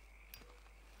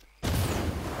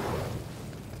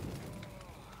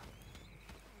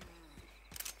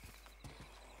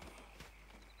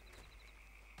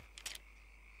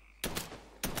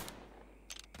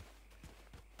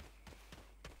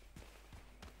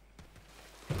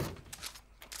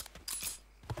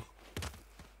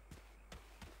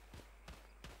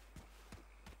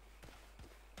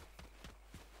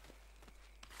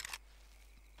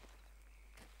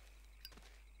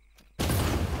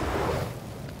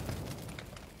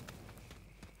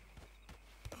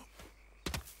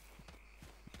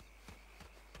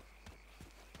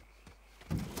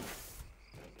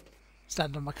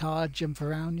 Stand on my car, jump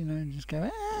around, and just go,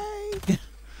 hey!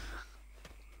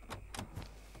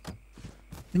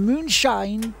 The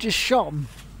moonshine just shone.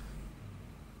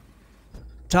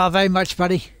 Ta very much,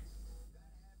 buddy.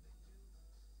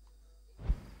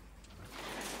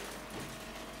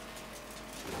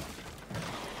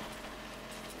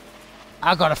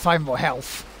 I gotta find more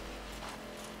health.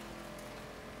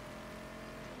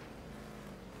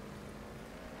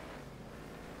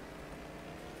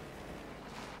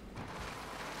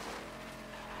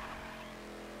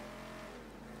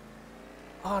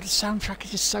 Oh, the soundtrack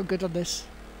is just so good on this.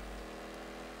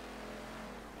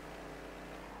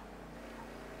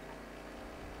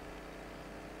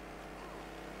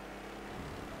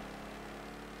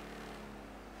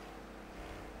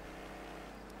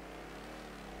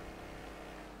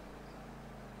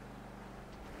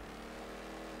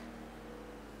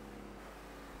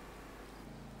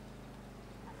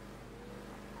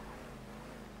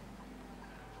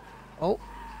 Oh.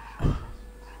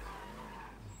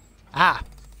 Ah.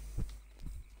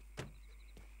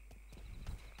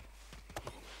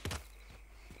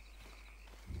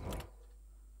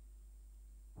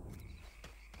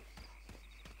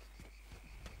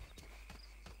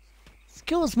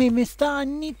 Excuse me, mister, I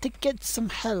need to get some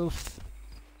health.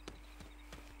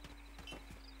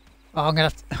 Oh, I'm gonna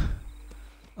have to... I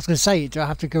was gonna say, do I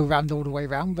have to go round all the way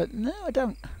round? But no, I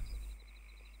don't.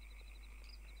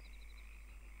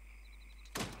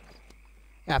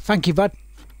 Yeah, thank you, bud.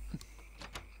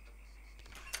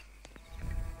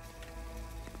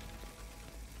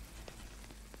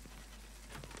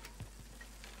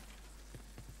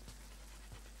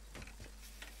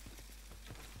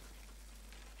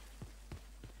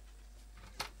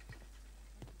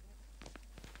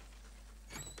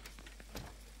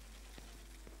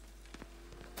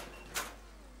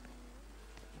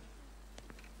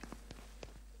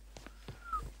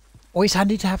 Always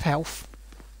handy to have health.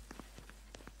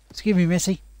 Excuse me,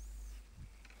 Missy.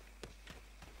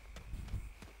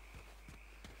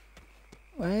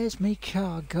 Where's me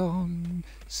car gone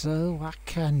so I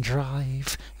can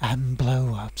drive and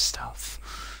blow up stuff?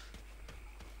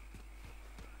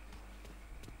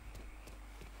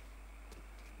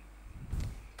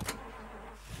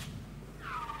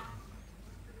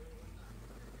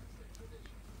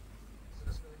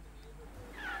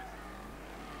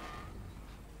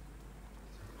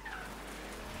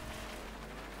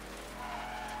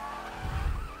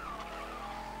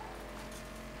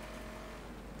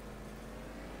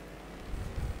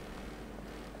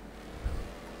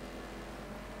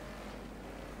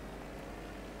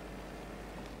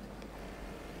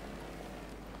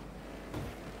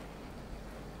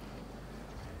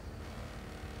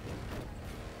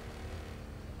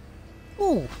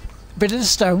 Ooh, bit of the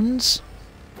stones.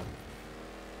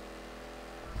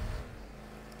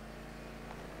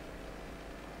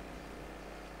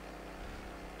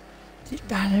 This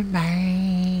bad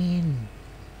man.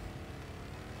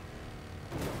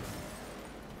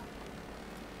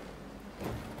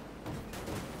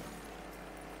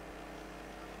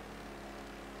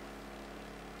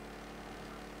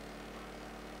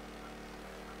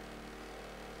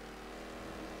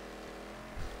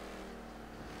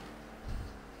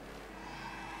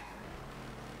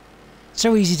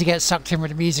 So easy to get sucked in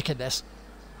with the music in this.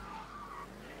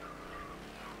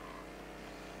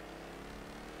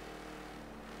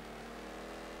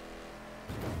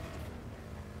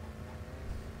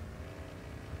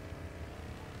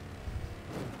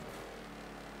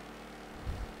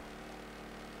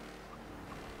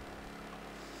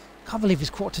 Can't believe it's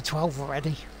 11:45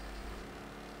 already.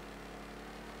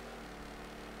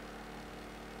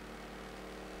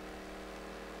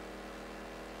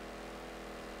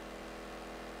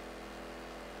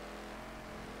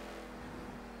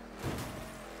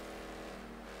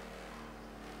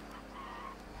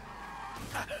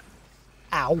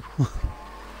 Ow.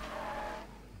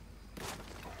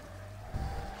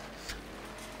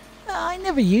 I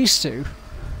never used to.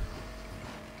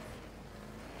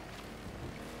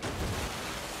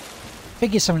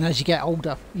 Figure something as you get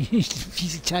older. You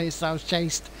tell yourself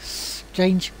chased.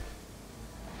 Change.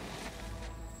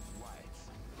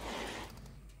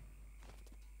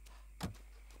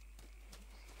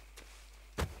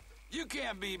 You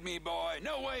can't beat me, boy.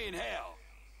 No way in hell.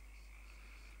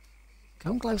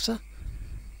 Come closer.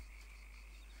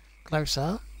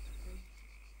 Closer.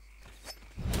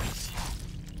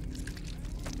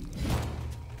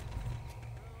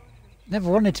 Never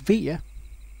wanted to beat you.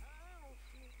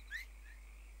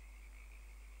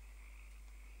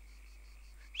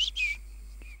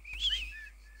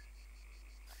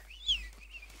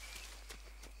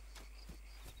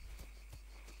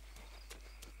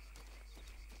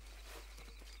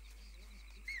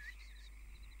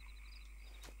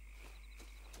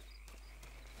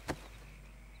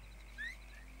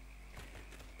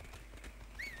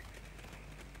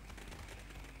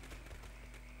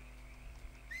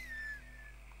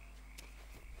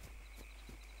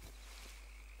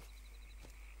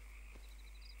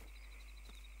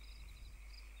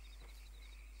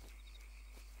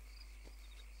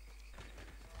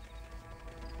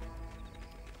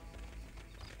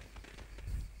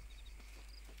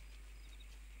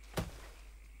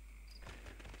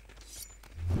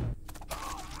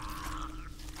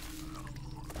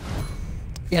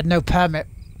 He had no permit.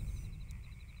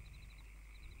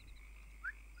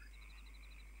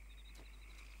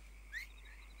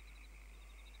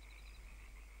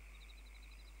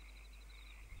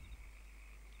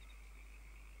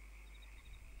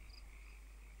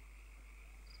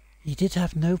 He did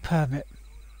have no permit.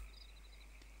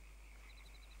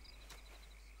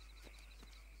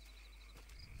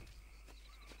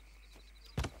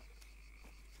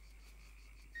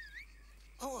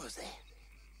 Who was there?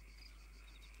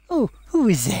 Oh, who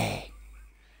is there?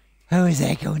 Who is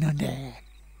there going on there?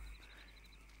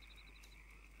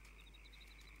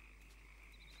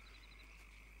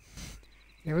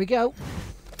 Here we go.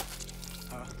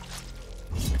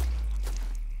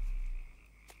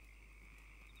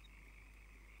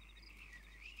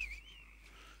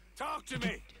 Talk to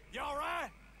me. You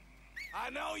alright? I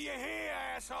know you're here,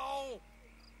 asshole.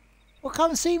 Well,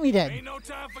 come see me then. Ain't no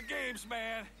time for games,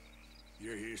 man.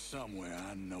 You're here somewhere,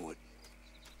 I know it.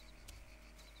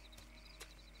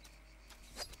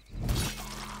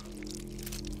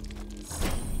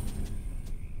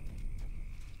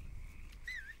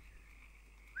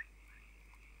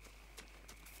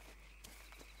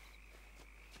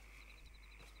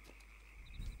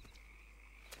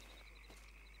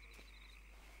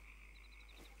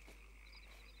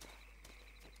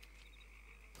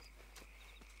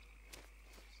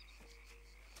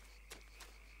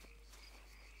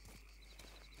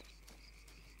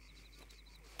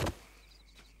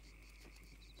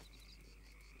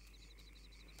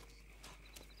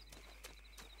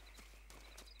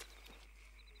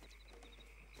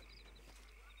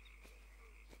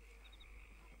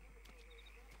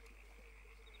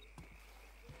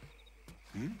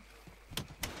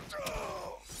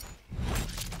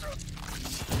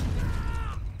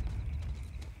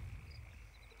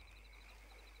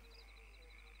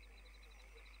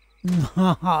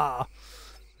 Haha.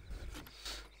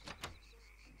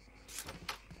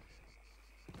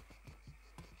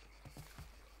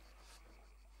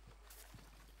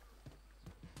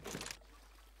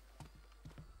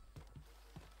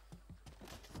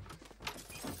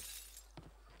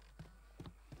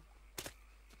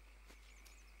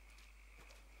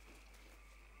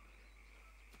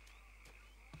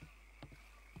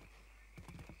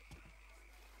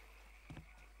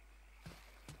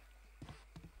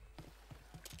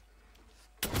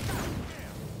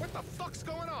 What the fuck's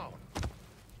going on?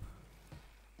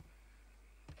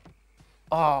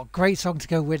 Oh, great song to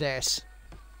go with this.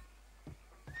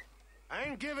 I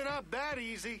ain't giving up that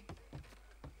easy.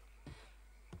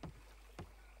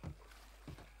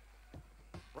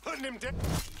 Putting him down.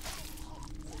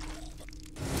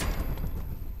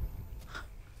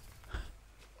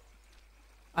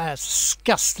 That's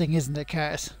disgusting, isn't it,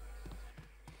 Curtis?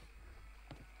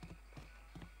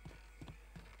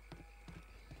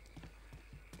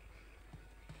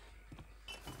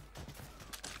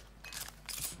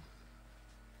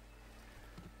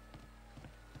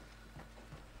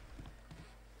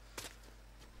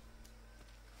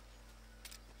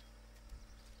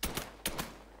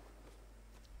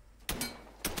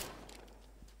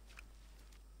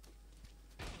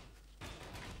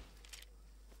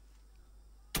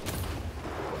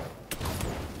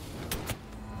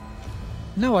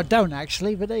 No, I don't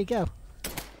actually, but there you go.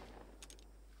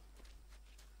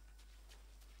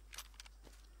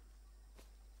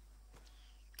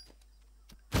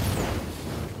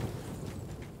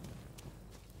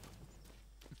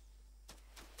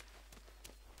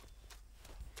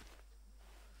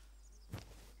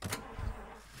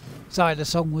 Sorry, the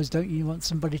song was "Don't You Want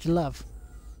Somebody to Love."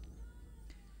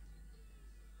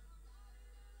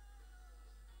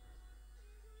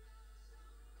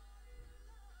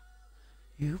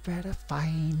 You better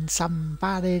find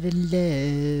somebody to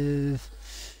love.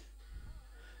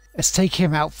 Let's take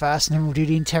him out first and then we'll do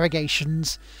the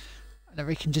interrogations. And then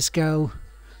we can just go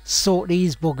sort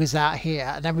these buggers out here.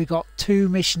 And then we've got 2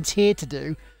 missions here to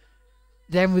do.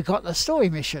 Then we've got the story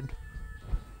mission.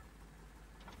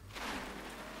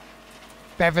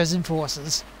 Beavers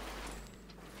Enforcers.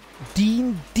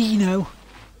 Dino.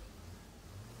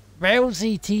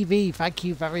 Railsy TV, thank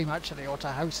you very much for the auto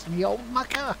host and the old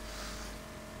mucker.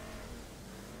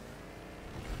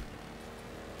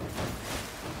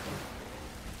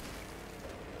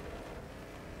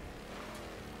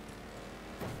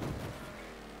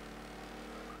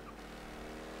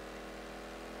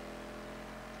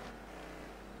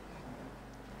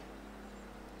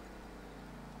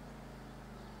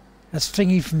 That's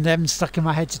Thingy from Them stuck in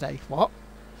my head today. What?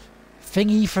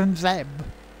 Thingy from Them?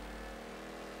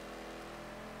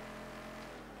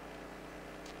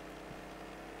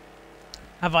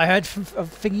 Have I heard of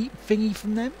Thingy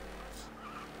from Them?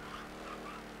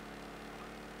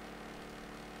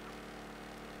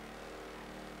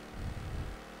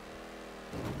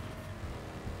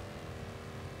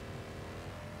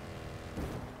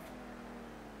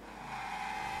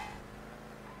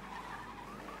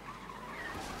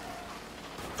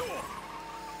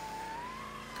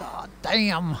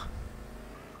 Damn.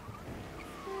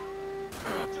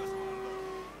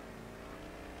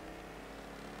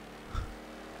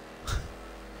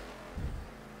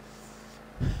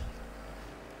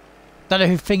 Don't know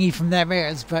who Thingy from there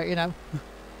is, but you know.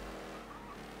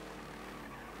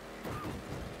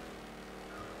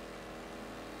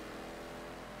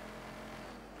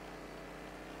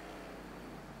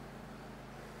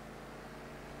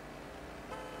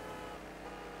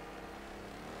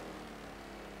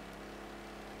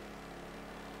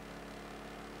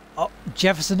 Oh,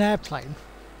 Jefferson Airplane.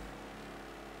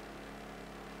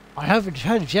 I haven't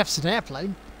heard of Jefferson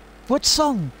Airplane. What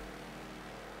song?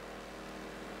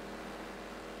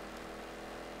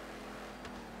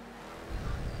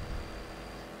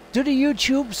 Do the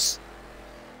YouTubes?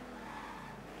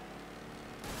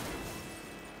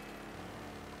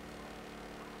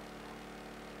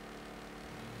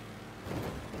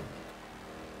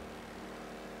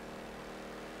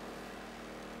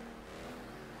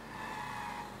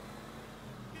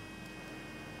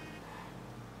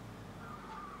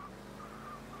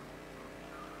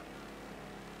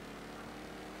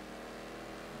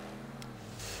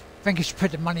 I think I should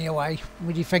put the money away.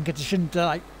 What do you think? I shouldn't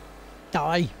like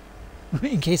die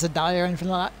in case I die or anything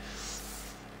like that.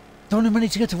 Don't want the money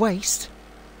to go to waste.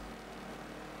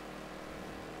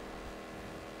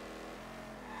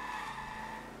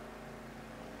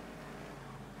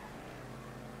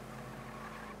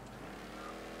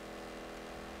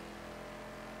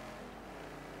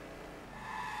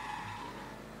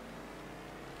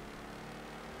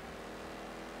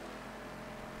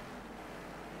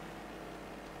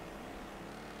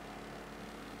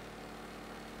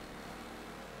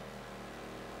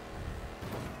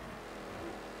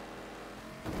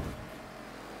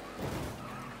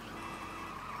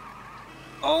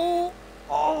 Oh,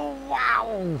 oh,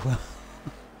 wow.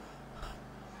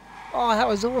 Oh, that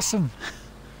was awesome.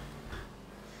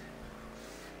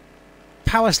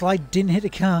 Power slide didn't hit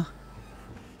the car.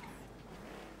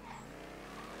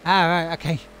 Ah, right,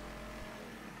 okay.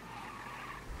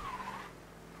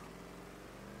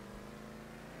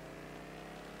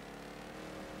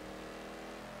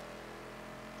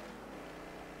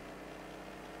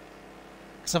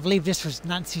 Because I believe this was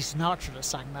Nancy Sinatra that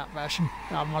sang that version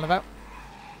that I'm on about.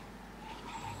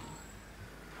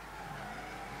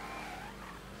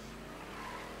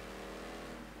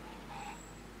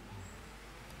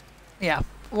 Yeah,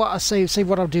 what I say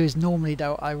what I'll do is normally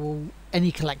though I will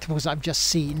any collectibles I've just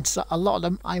seen, so a lot of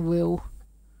them I will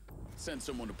send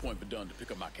someone to Point Verdun to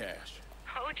pick up my cash.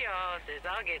 Hold your horses,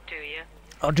 I'll get to you.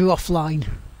 I'll do offline.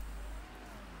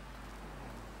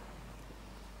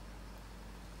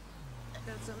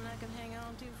 Got something I can hang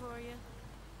on to for you?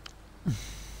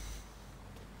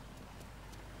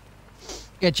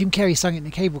 Yeah, Jim Carrey sung it in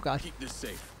the Cable Guy. Keep this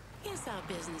safe. Guess our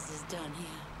business is done here.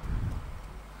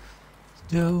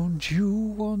 Don't you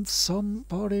want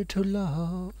somebody to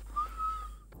love?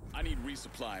 I need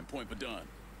resupply in Point Verdun.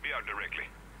 Be out directly.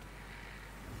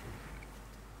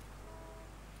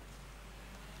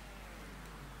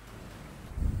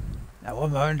 Now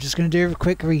one moment, I'm just going to do a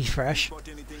quick refresh. Got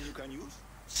anything you can use?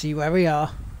 See where we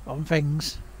are on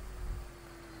things.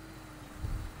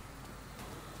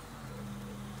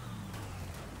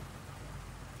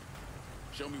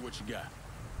 Show me what you got.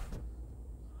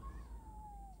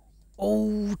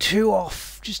 Oh, 2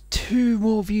 off. Just 2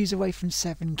 more views away from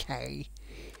 7K.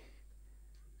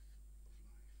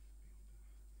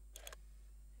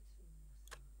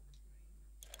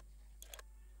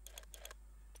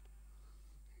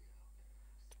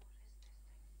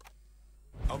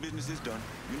 Our business is done.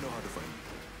 You know how to find me.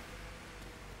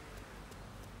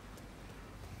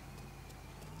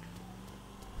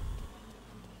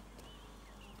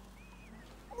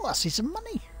 Oh, I see some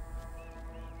money.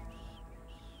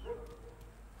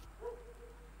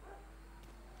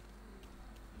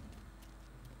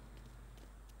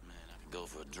 Go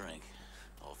for a drink,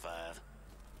 or 5.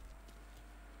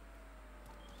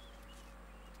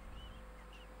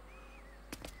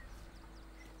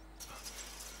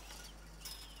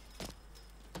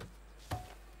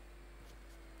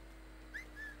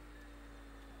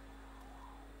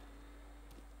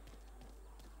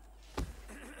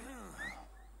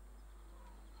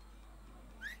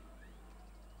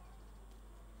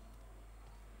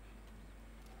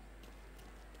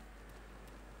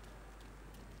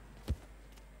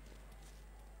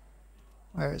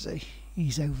 Where is he?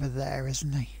 He's over there,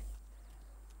 isn't he?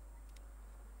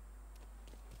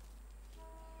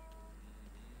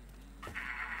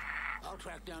 I'll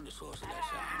track down the source of that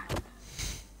sound.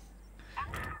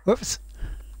 Whoops.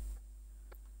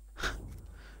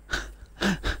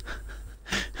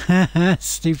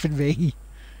 Stupid me.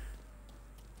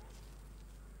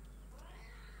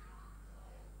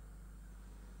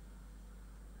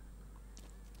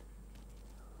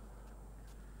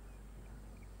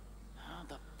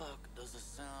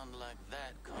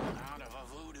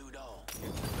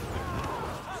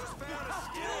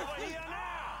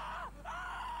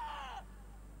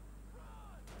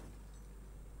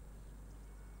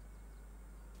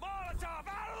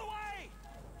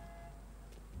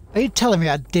 Are you telling me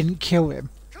I didn't kill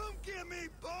him? Come get me,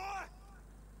 boy!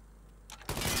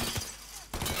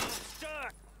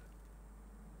 Stuck!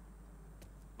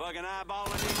 Fucking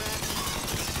eyeballing him,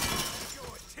 man.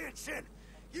 Your attention!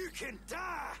 You can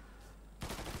die!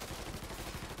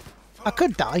 I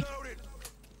could die.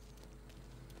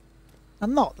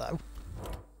 I'm not, though.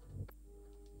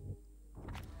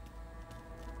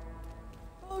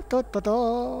 Oh, da, da,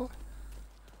 da.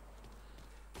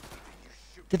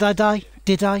 Did I die?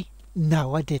 Did I?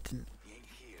 No, I didn't.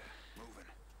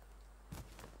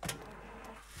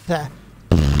 There.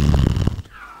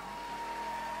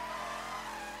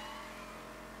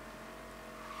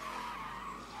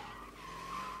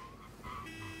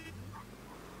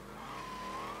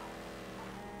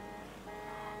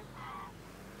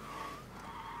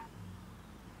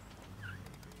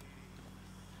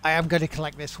 I am going to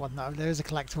collect this one though. There is a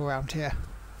collector around here.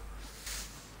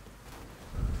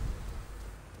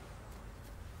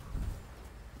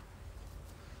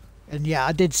 And yeah,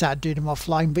 I did say I'd do them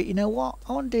offline, but you know what?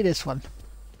 I want to do this one.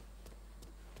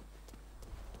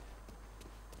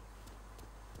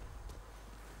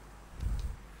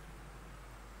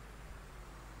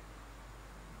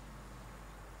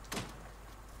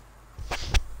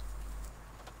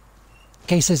 In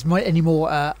case there's any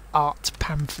more art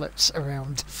pamphlets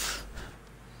around. Let's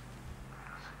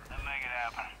make it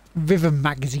happen. River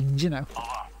magazines, you know. Hold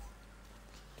on.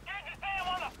 Get your damn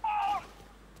on the phone!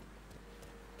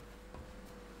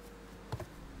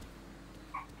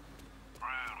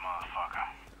 Rude motherfucker.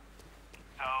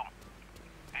 So,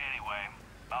 anyway,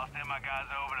 I'll send my guys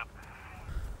over to...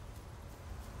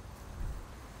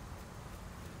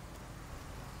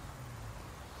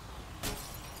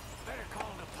 Better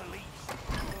call the police.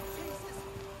 Jesus,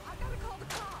 I gotta call the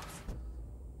cops.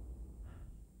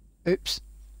 Oops.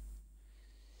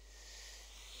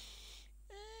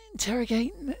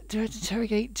 Interrogate.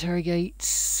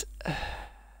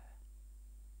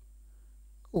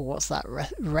 Oh, what's that?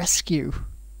 Rescue.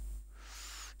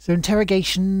 So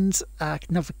interrogations,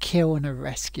 another kill and a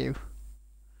rescue.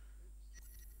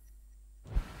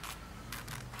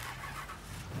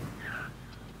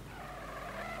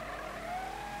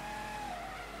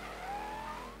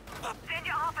 Send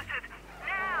your officers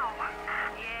now!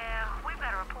 Yeah, we've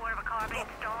got a report of a car being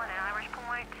stolen at Irish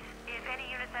Point. If any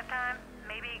units have time,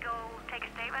 maybe go take a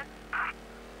statement.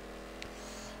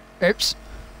 Oops.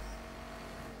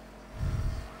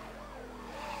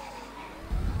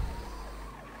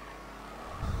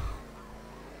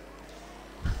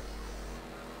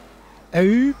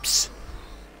 Oops.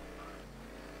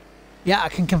 Yeah, I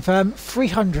can confirm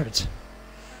 300.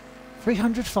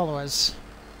 300 followers.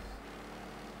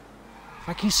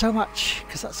 Thank you so much,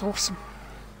 because that's awesome.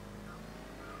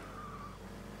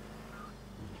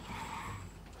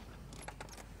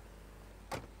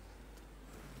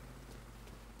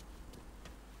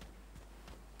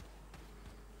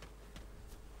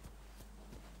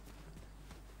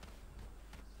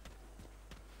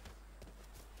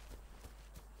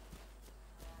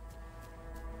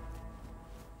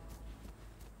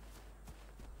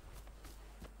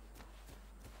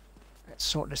 Let's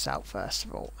sort this out first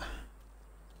of all.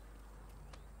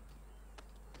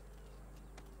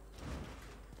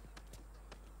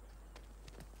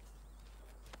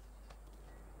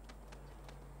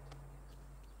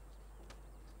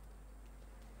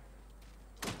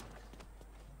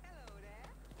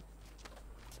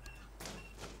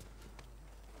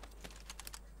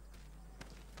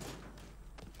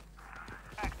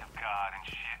 Act of God and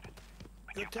shit.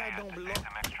 But you Your tag don't belong.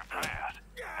 some extra prayers.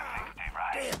 Everything stay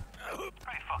right.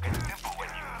 Pretty fucking simple when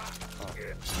you...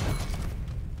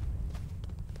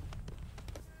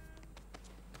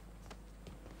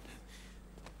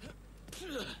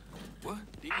 What?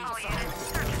 All units,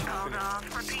 search is called off.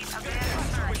 Repeat, abandoned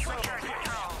search. Return to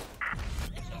control.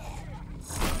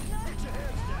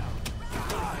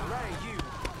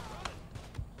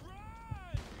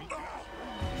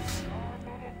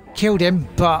 Killed him,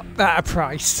 but at a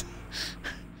price.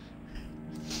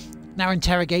 Now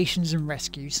interrogations and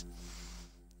rescues.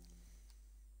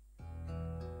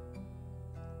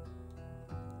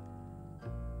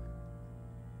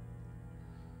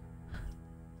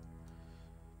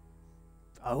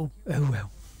 Oh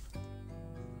well.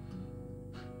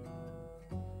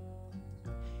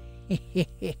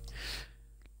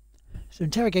 So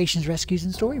interrogations, rescues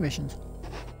and story missions.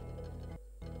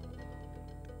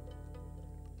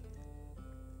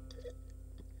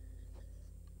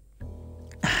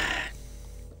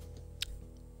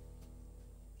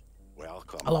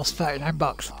 Welcome. I lost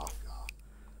 $39.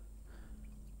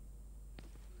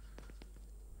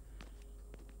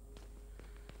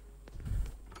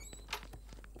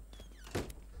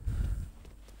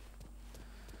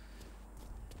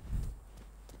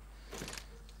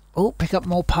 Oh, pick up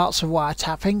more parts of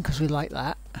wiretapping because we like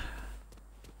that.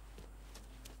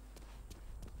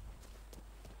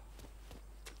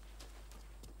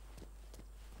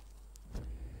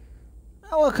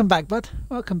 Oh, welcome back, bud.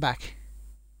 Welcome back.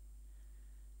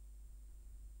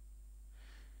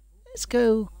 Let's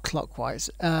go clockwise.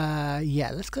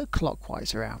 Yeah, let's go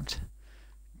clockwise around.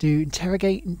 Do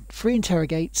interrogate, 3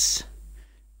 interrogates,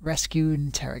 rescue and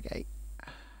interrogate.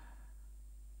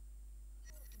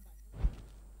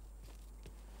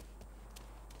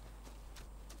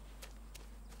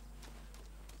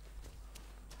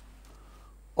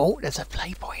 Oh, there's a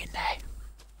playboy in there.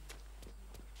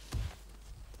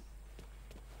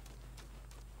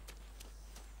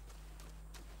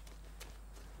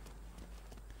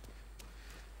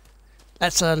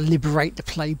 Let's liberate the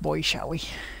playboy, shall we?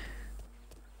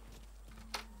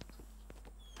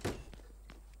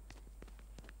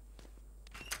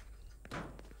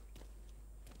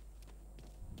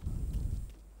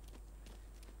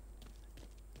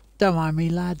 Don't mind me,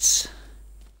 lads.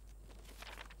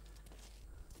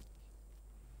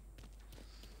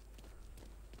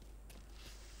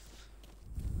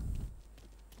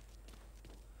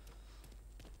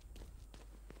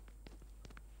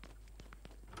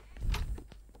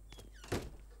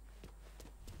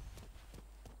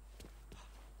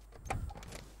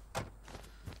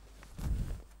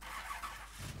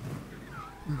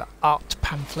 The art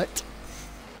pamphlet.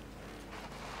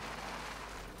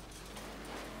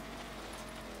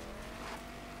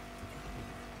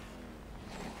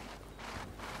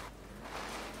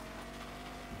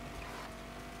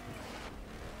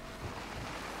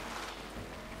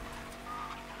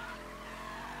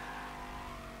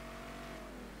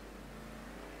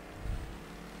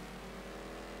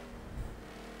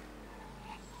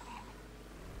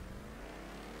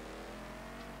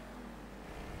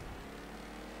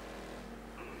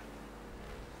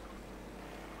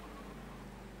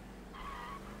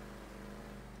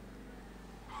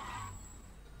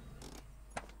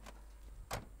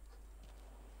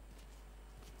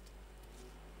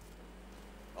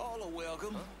 All are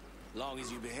welcome, long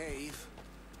as you behave.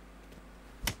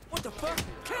 What the fuck?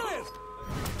 Kill him!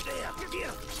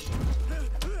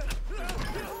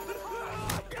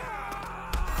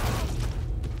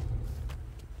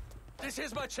 This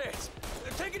here's my chance.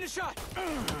 They're taking a shot.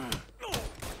 Hello?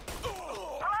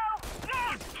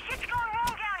 Yeah, shit's going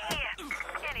wrong down here.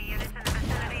 Any units in the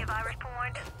vicinity of Irish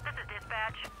Point? This is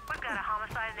dispatch. We've got a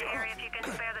homicide in the area if you can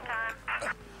spare the time.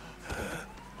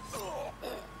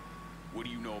 What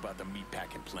do you know about the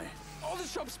meatpacking plant? All the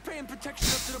shops paying protection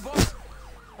up to the boss.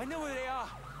 I know where they are.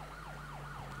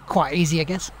 Quite easy, I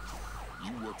guess.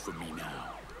 You work for me now.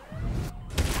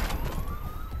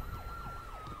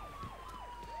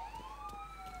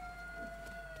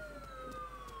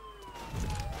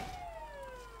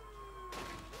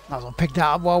 Might as well pick that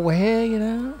up while we're here, you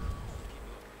know.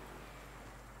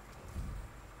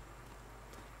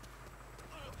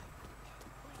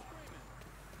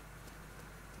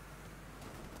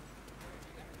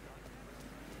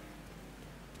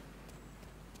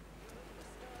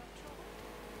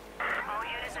 All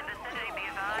units in vicinity be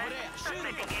advised.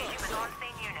 Suspect engaging with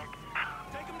on-scene units.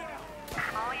 Take him down.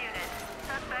 All units.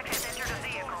 Suspect has entered a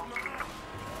vehicle.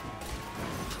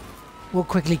 We'll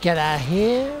quickly get out of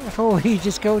here before we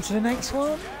just go to the next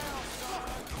one.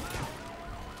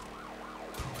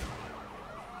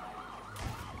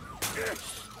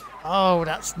 Oh,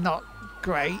 that's not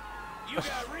great. You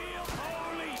got real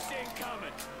police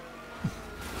incoming.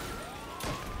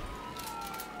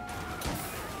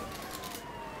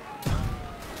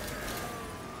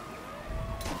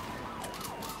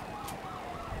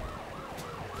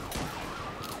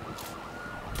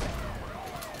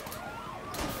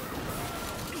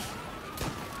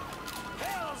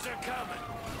 Hells are coming.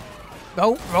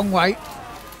 Oh, wrong way.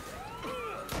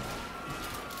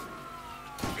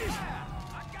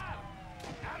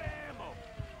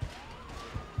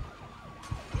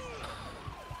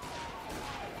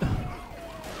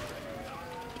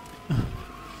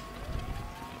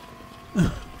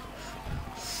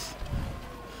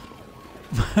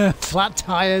 Flat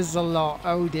tires a lot.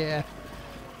 Oh dear.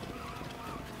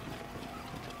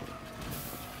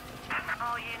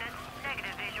 All units.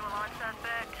 Negative visual on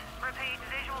suspect. Repeat,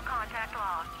 visual contact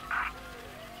lost.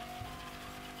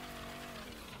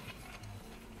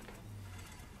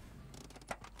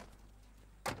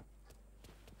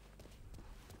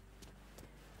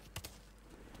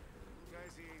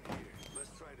 Guys, he ain't here.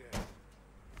 Let's try that.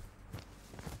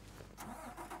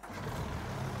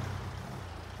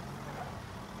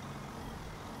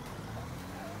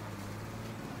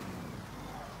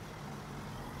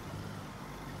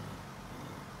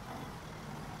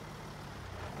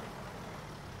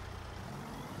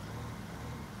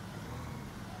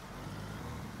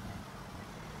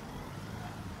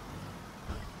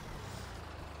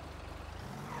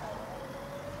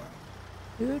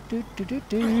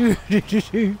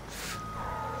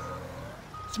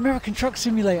 It's American Truck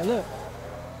Simulator, look.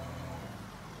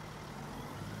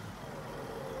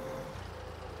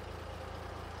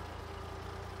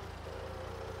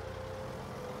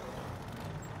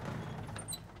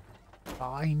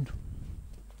 Fine.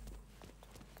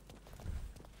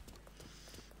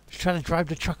 Just trying to drive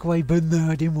the truck away, but no,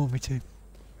 I didn't want me to.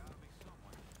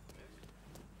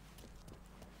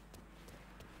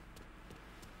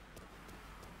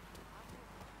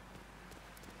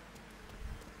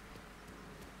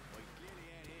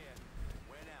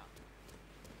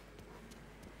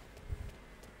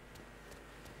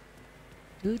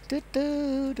 Do do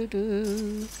do do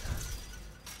do.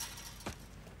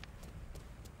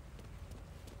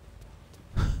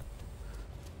 I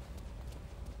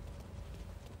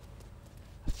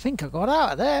think I got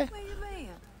out of there. Where you been?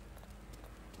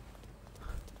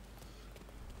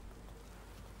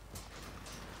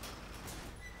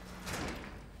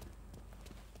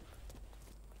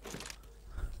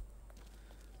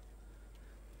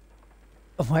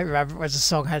 Oh, White Rabbit was a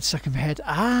song I had stuck in my head.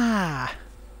 Ah!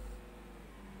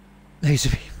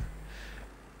 Laser beam.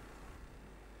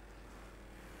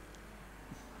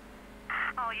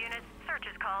 All units, search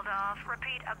is called off.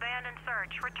 Repeat, abandoned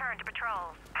search. Return to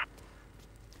patrols.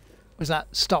 Was that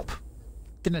stop?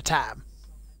 Dinner time.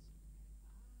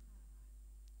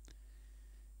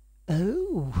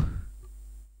 Oh.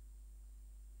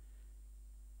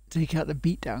 Take out the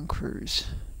beatdown crews.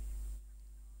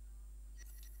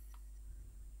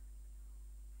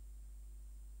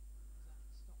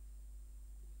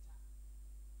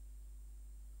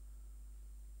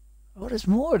 Oh, there's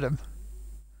more of them.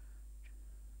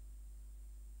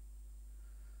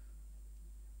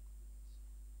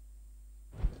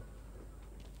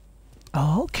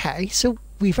 Oh, okay, so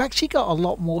we've actually got a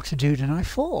lot more to do than I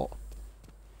thought.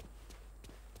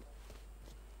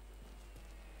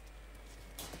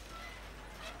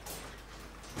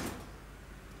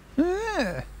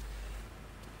 Yeah.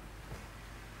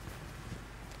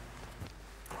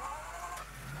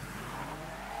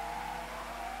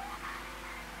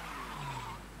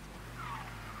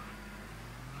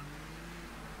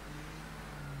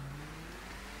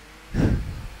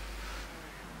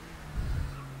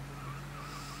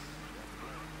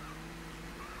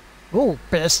 Oh,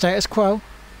 bit of status quo.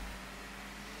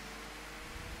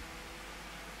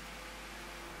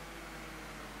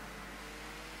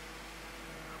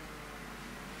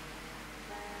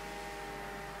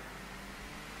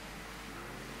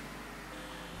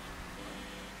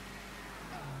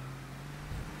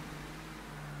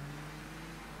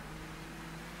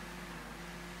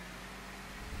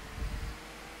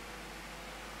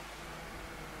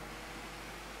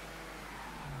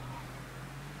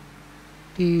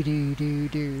 Do do do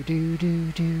do do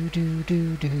do do do do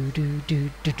do do do do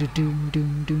do doom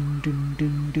doom doom doom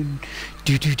doom doom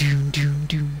do do doom doom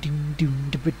doom doom doom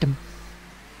doom doom.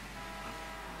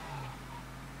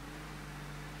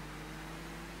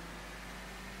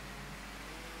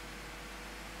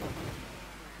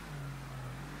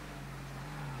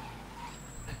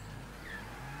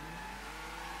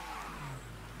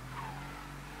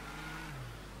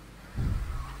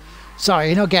 Sorry,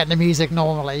 you're not getting the music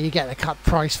normally, you get the cut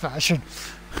price version.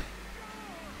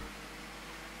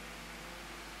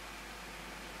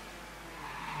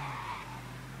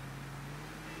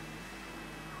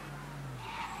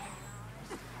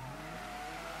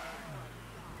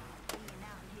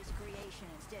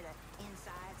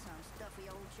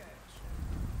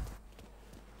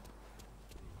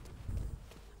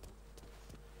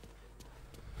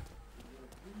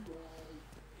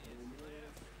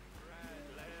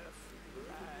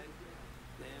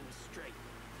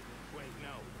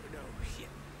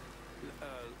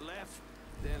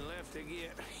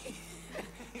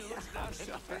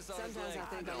 Sometimes I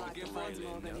think I like the Lords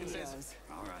more than he does.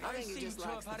 All right. I think he just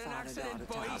likes the father-daughter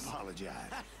I type. apologize.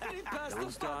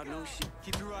 Don't start no shit.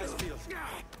 Keep your eyes peeled.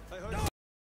 I heard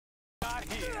Not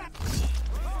here.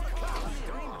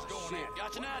 Shit.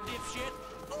 Got you now, dipshit.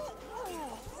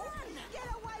 Get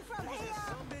away from here!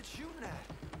 some bitch shooting at.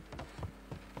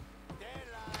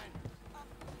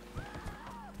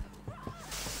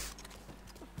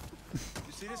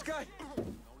 You see this guy?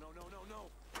 No.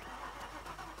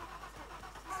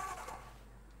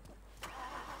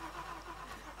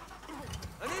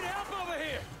 I need help over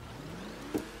here.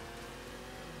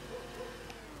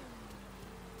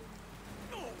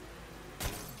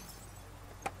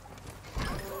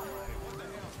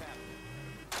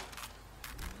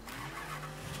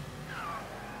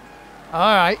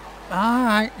 Alright,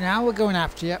 now we're going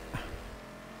after you.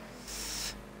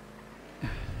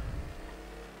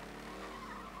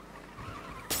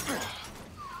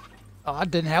 that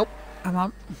didn't help. Come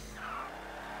on.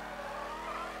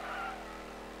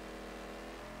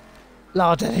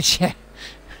 Lard in a chair.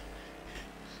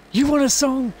 You want a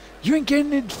song? You ain't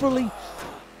getting it fully.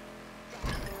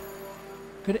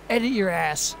 Gonna edit your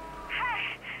ass.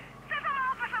 Hey, there's some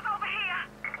officers over here.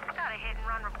 Got a hit and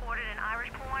run reported in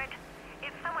Irish Point.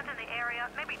 If someone's in the area,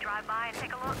 maybe drive by and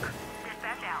take a look.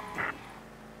 Dispatch out.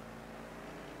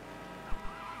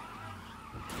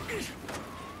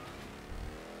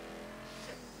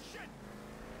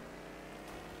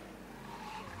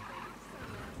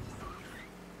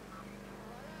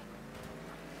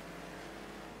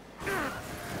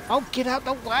 Oh, get out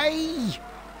the way!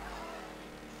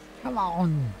 Come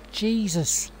on,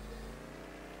 Jesus.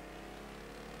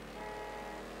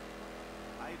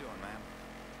 How you doing, ma'am?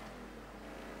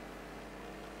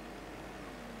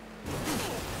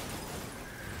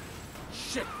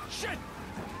 Shit! Shit!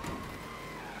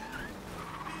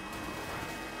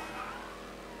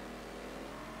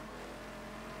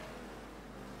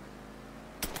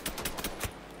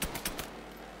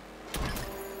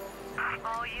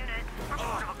 All units,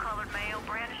 report of a colored male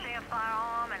brandishing a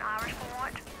firearm in Irish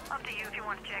Point. Up to you if you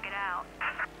want to check it out.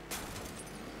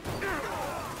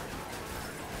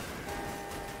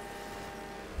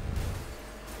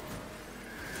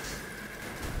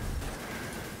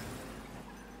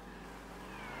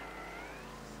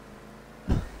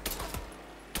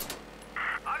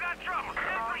 I got trouble.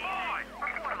 All units,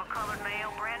 report of a colored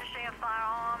male brandishing a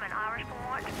firearm in Irish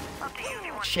Point. Up to you if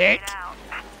you want to Shit. check it out.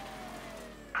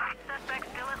 Suspect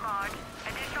still at large.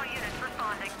 Additional units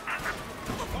responding.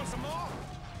 Want some more?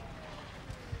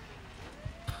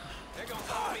 They're gonna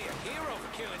call me a hero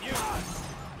for killing you.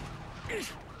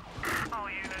 All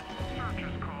units, search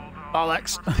is called off.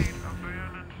 Bollocks. Proceed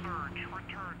abandoned search.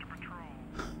 Return to patrol.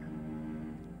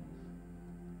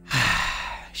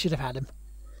 Should have had him.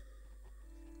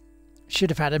 Should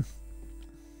have had him.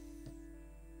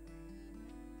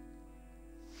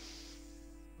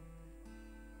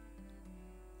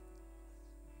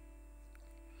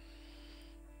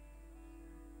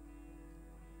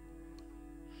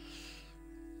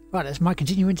 Right, this might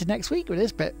continue into next week with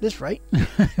this bit, this rate.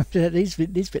 these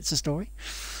bits of story.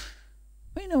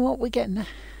 But you know what? We're getting there.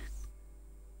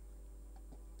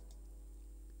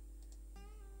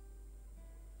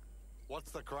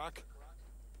 What's the crack?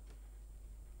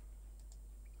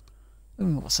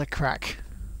 Ooh, what's a crack?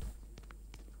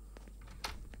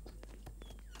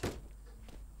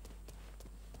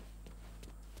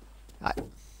 Right.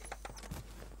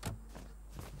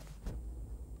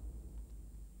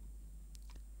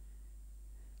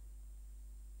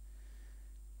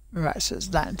 Right, so it's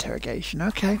that interrogation.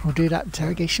 Okay, we'll do that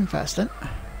interrogation first then.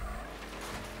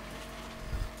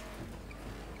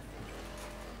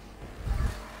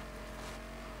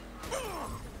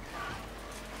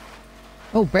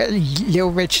 Oh, better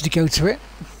little Richard to go to it.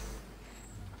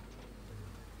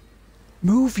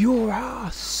 Move your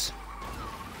ass.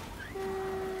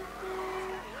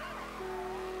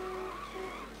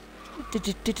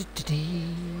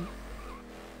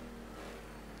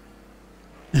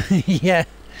 Yeah.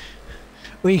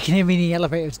 Well, you can hear me in the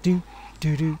elevators. Do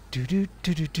do do do do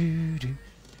do do do do.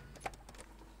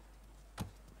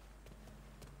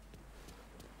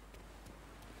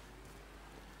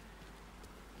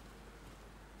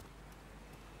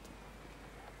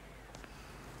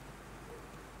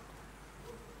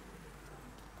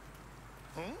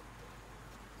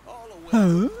 All the way.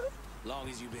 Huh? Long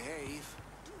as you behave.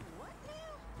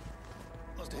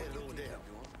 Must have hit it over there.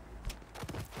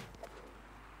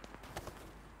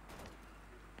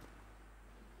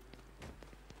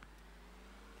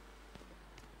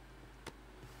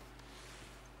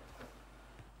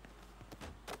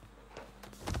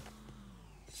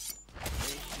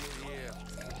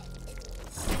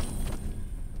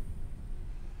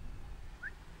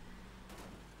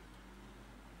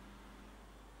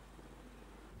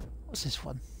 What's this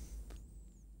one?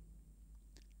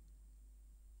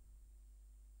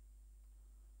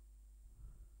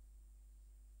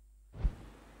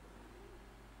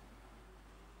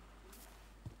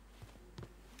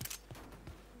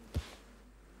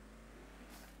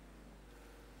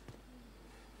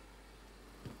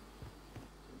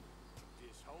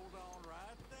 Just hold on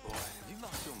right there. Boy, have you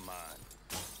lost your mind?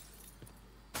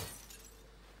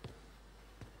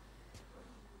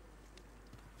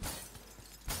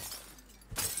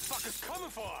 Fuckers coming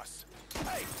for us!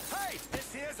 Hey, hey!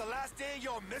 This here's the last day of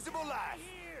your miserable life!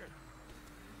 Here!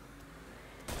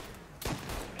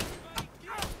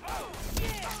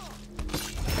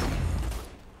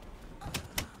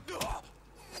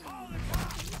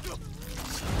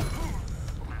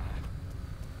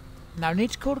 Now I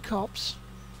need to call the cops.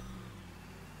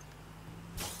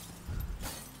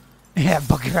 Yeah,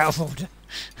 bugger out of order.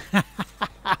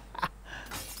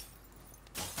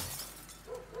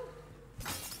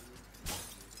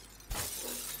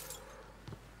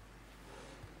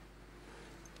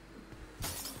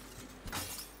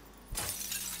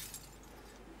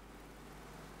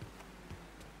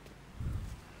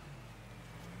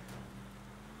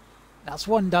 That's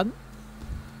one done.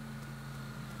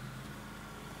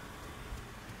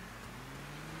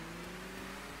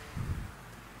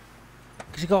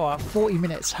 Because we've got 40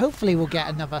 minutes. Hopefully we'll get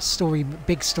another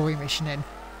big story mission in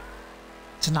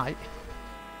tonight.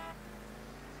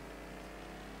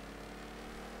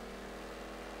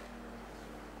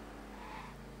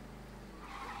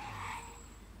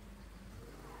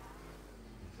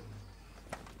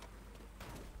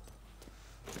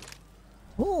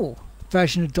 Oh,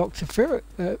 version of George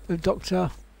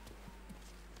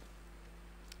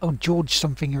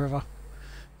something or other.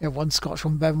 Yeah, one Scotch,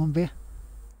 one bourbon, one beer.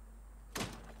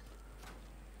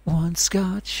 One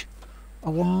Scotch,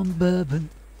 one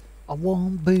bourbon,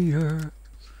 one beer.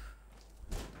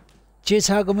 Cheers,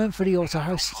 Hagelman, for the auto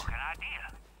host. Fucking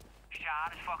idea.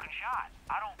 Shot is fucking shot.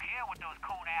 I don't care what those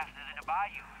coon asses in the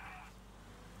bayou.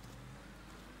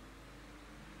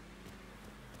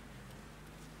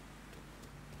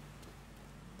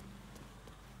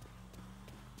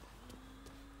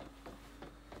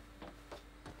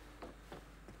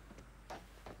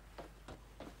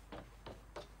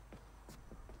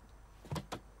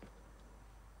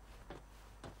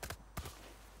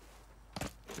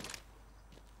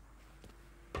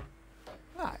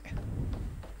 Right.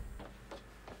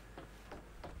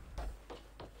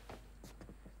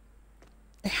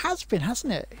 It has been,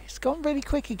 hasn't it? It's gone really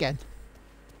quick again.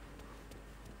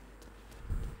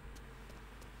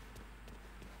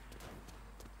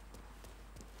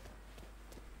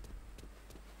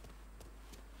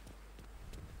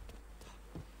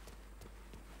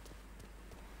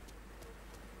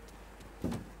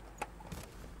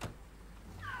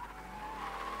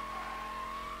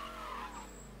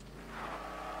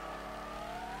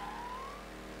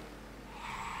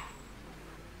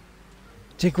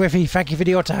 Dick Griffey, thank you for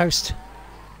the auto host.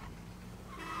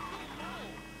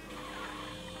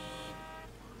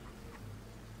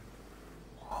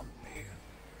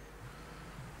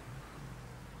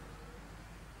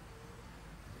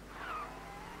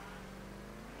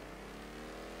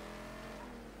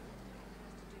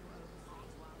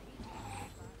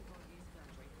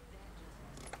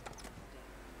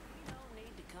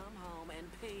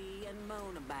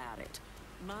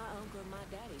 My uncle and my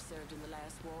daddy served in the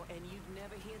last war, and you'd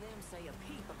never hear them say a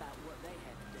peep about what they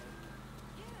had to do.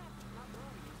 Yeah, my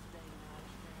brother used to stay in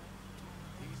Irish town.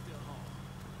 He's still home.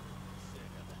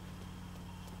 Sick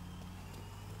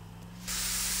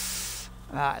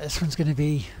of that. This one's going to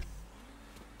be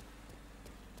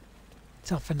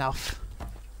tough enough.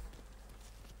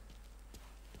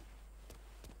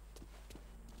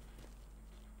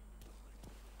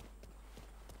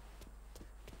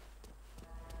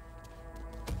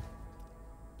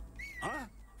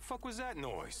 Fuck was that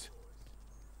noise?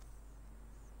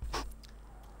 A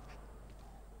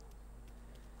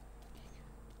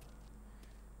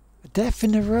death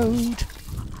in the road.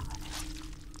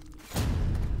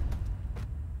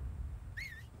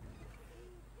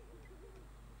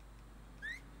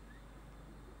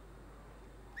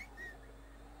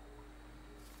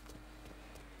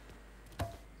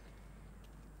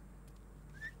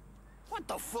 What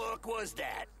the fuck was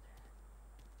that?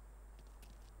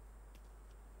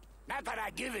 Not that I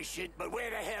give a shit, but where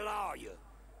the hell are you?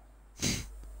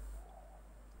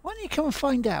 Why don't you come and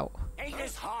find out? Ain't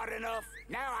this hard enough?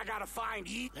 Now I gotta find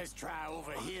you. Let's try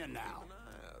over here now.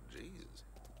 Jesus.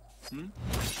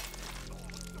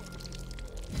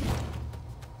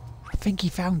 I think he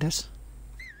found us.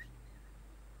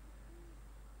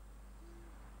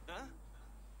 Huh?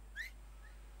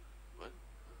 What?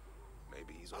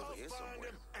 Maybe he's over here somewhere. Find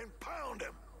him and pound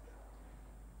him.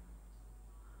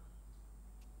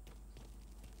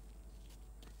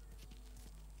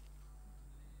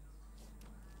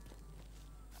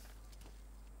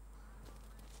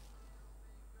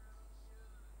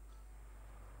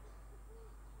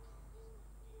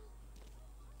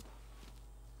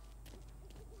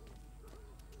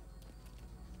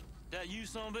 That you,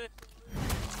 son of a bitch?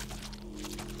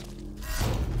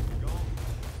 Go.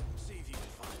 See if you can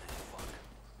find that fuck.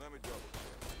 Let me double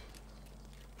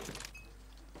check.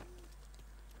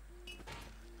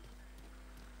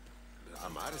 I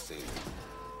might have seen it.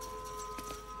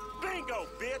 Bingo,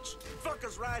 bitch!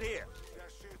 Fucker's right here.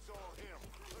 That shit's all him.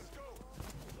 Let's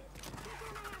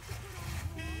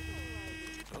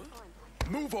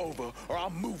go. Move over, or I'll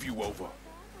move you over.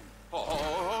 Oh,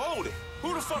 hold it.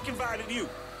 Who the the fuck invited you?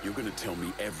 You're gonna tell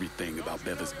me everything about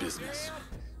Beva's business.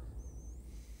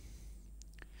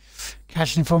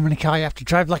 Catch an informant in a car, you have to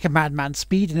drive like a madman,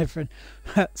 speed and everything.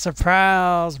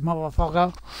 Surprise,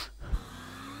 motherfucker.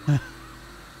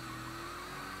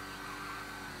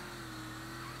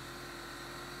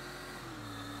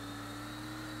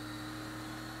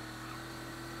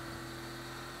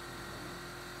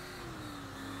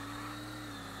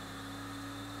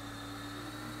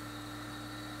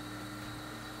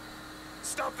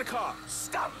 Stop the car!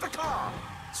 Stop the car!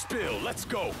 Spill, let's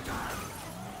go.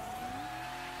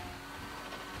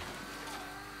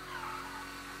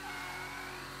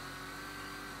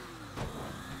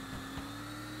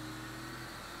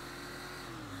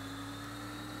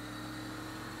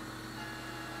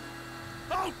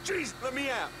 Oh, jeez! Let me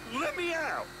out! Let me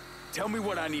out! Tell me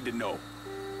what I need to know.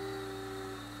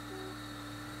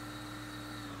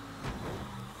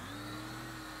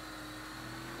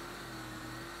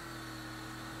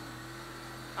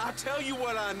 I'll tell you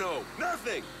what I know.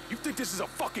 Nothing! You think this is a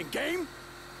fucking game?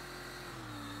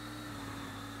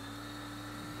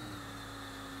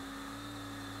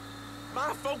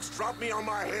 My folks dropped me on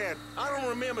my head. I don't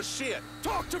remember shit.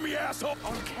 Talk to me, asshole!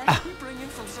 On cash we bring in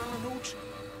from Zeranoche.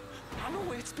 I know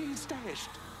where it's being stashed.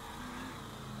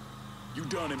 You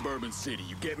done in Bourbon City,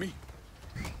 you get me?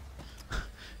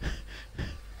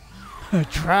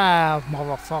 Drive,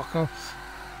 motherfucker.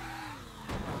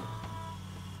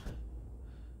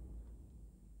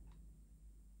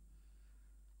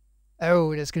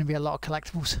 Oh, there's going to be a lot of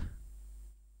collectibles.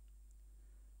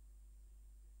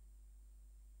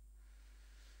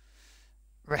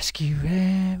 Rescue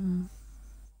him.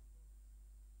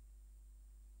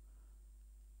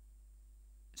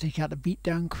 Take out the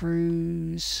beatdown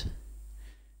crews.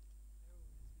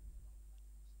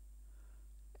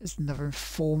 There's another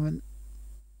informant.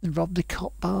 They robbed the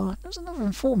cop bar. There was another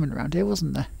informant around here,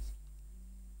 wasn't there?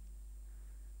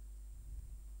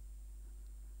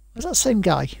 Was that the same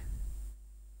guy?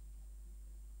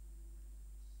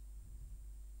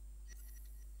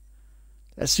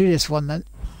 Let's do this one then.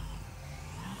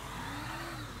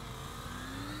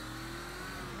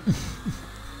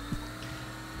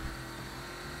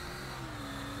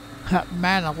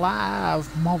 Man alive,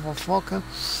 motherfucker.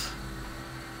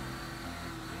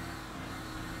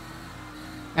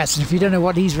 Yes, and if you don't know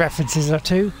what these references are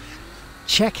to,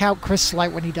 check out Chris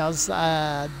Light when he does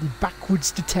the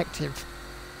Backwards Detective.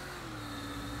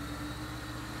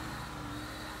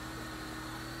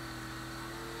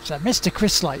 So Mr.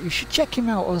 Chris Light, you should check him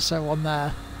out also on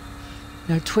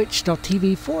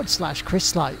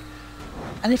twitch.tv/Chris Light.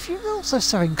 And if you're also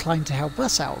so inclined to help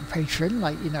us out on Patreon,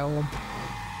 like, on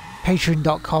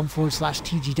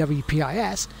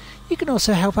patreon.com/TGWPIS, you can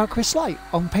also help out Chris Light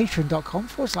on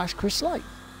patreon.com/Chris Light.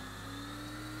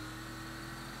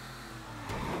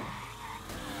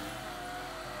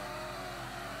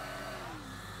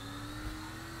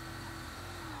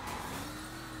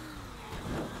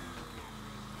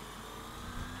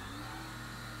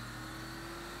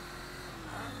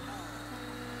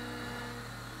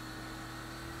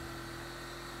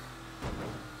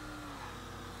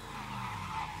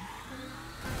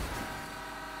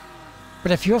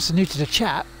 But if you're also new to the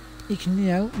chat, you can,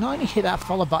 not only hit that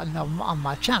follow button on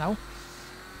my channel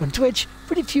on Twitch,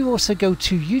 but if you also go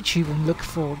to YouTube and look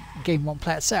for Game Won't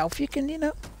Play Itself, you can,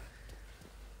 you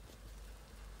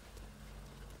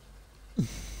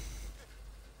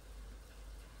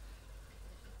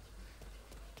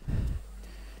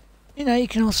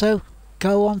can also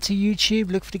go onto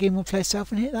YouTube, look for the Game Won't Play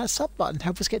Itself, and hit that sub button.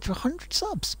 Help us get to 100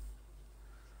 subs.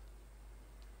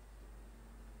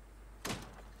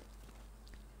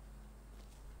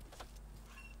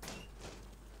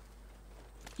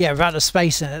 Yeah, without the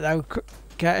space in it though,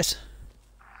 Curtis.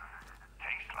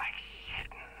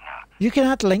 You can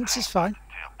add links, it's fine.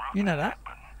 You know that.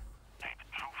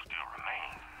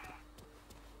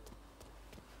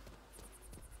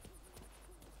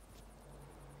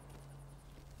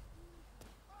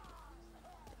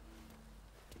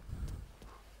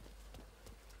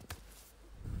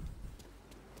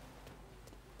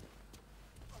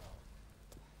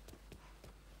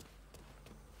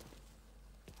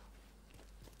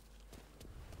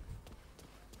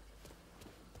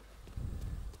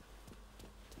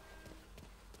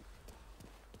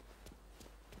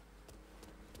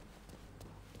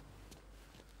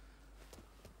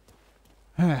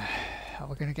 How are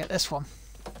we going to get this one?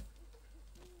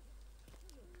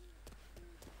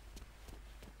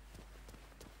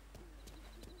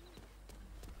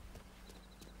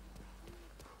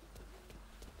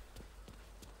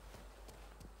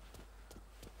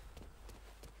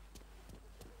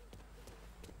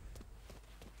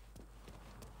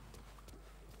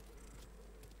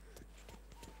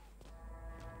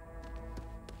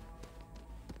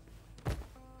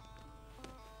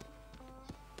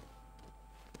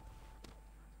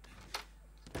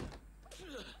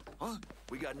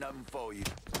 We got nothing for you.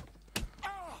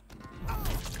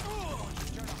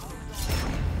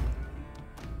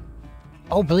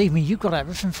 Oh, believe me, you got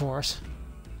everything for us.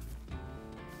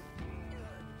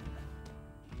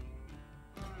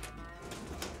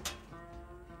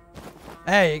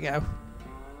 There you go.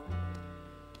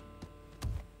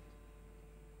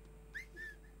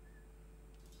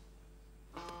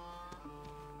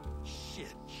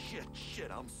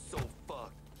 Shit, I'm so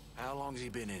fucked. How long's he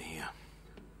been in here?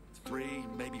 3,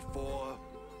 maybe 4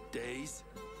 days.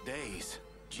 Days?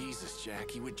 Jesus,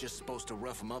 Jack, you were just supposed to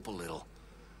rough him up a little.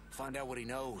 Find out what he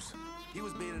knows. He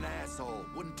was being an asshole,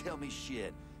 wouldn't tell me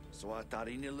shit. So I thought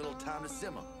he needed a little time to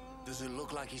simmer. Does it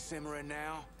look like he's simmering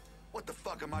now? What the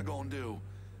fuck am I gonna do?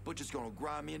 Butcher's gonna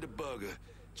grind me into burger.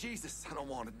 Jesus, I don't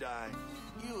want to die.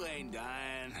 You ain't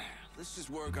dying. Let's just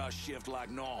work our shift like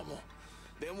normal.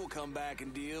 Then we'll come back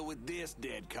and deal with this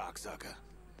dead cocksucker.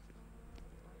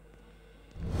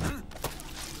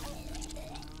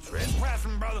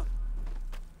 Trespassing, brother.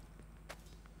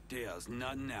 There's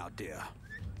nothing out there.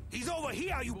 He's over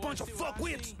here, you bunch of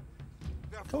fuckwits!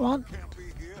 Come on. Can't be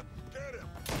here. Get him.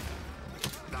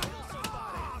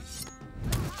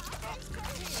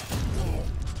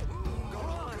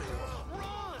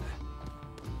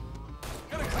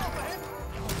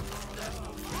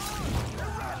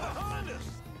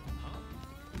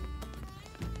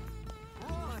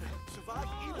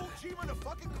 Achieving a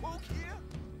fucking cloak here?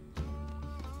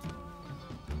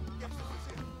 Yes, this is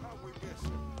it. How we miss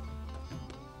it.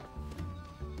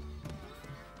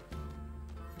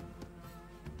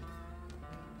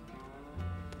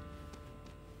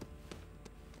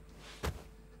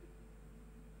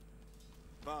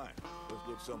 Fine. Let's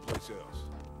look someplace else.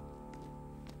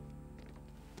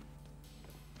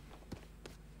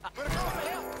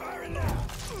 Fire in there! How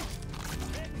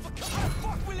the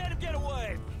fuck we let him get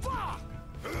away? Fuck!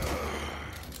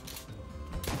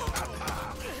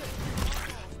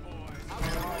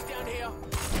 Down here.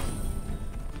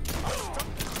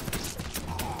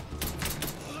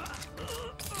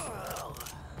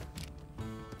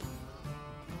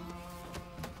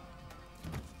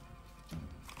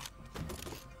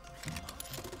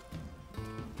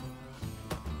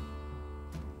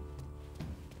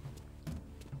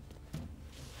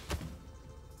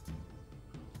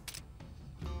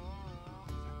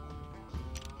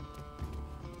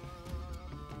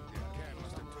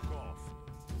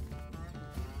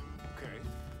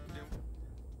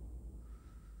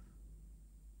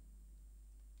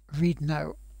 Read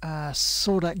note.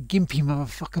 Saw that gimpy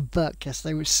motherfucker Burke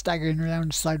yesterday was staggering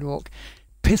around the sidewalk,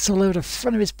 piss all over the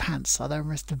front of his pants. I know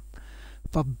Mr.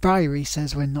 Barbari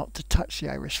says we're not to touch the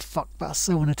Irish fuck, but I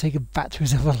still want to take him back to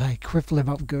his other leg, cripple him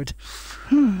up good.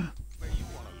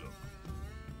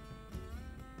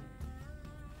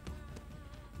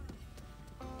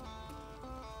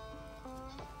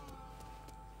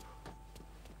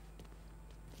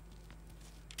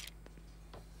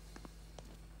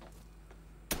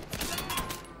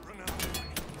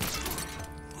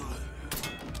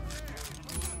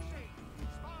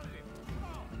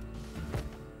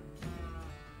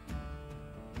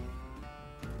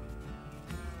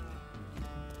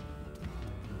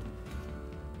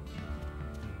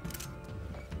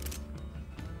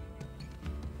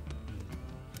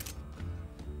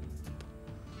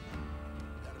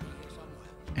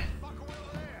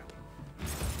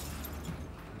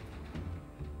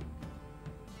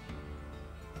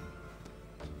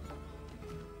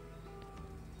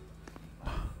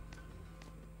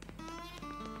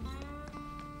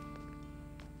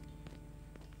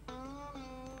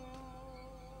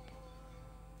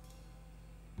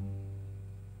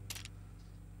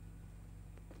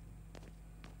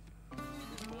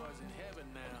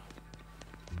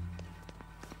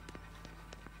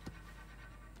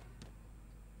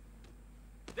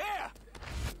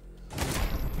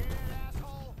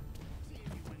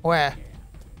 Where?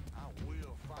 I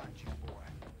will find you, boy.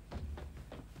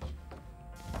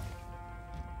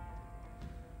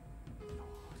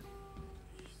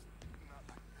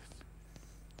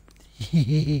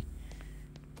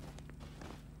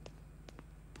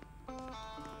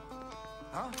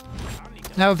 Huh?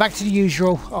 Now we're back to the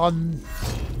usual on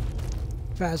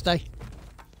Thursday.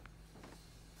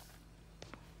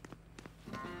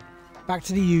 Back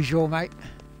to the usual, mate.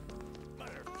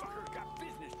 Motherfucker got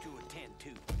business to attend to.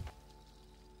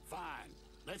 Fine.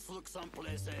 Let's look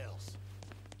someplace else.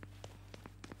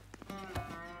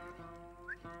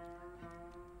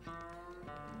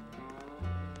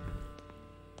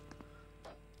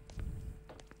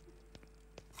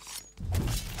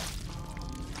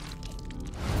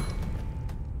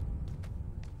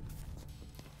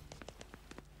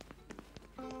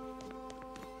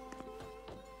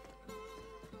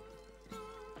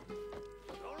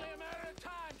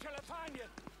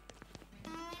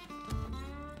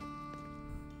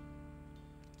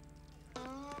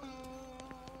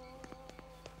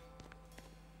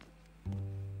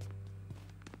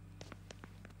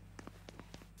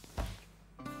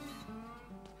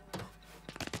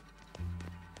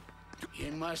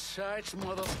 In my sights,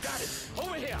 mother. Got it.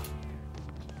 Over here.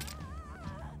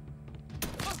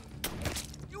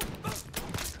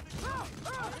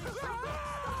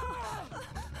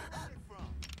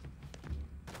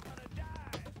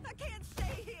 I can't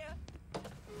stay here.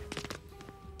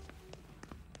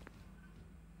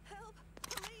 Help!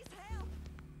 Please help!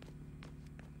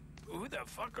 Who the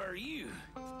fuck are you?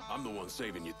 I'm the one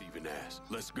saving your thieving ass.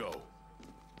 Let's go.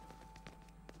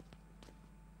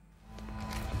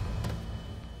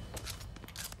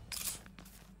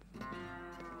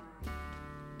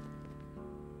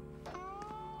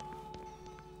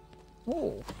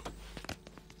 Oh.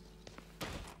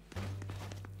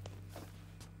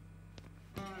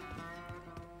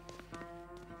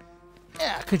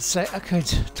 Yeah, I could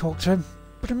talk to him,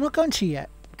 but I'm not going to yet,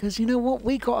 because you know what?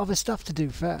 We got other stuff to do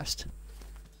first.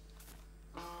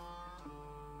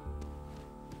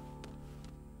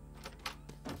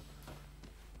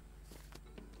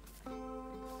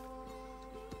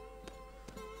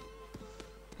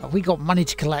 We got money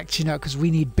to collect, you know, because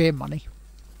we need beer money.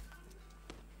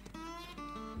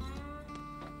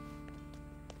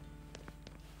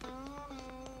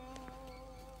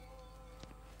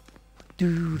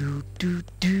 Do do do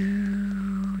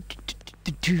do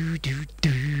do do do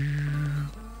do.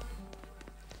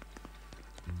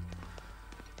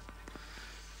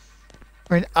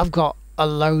 I mean, I've got a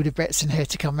load of bits in here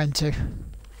to come into.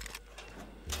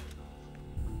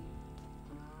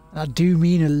 And I do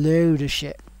mean a load of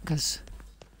shit, because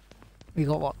we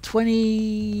got what,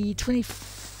 20,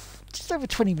 just over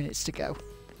 20 minutes to go.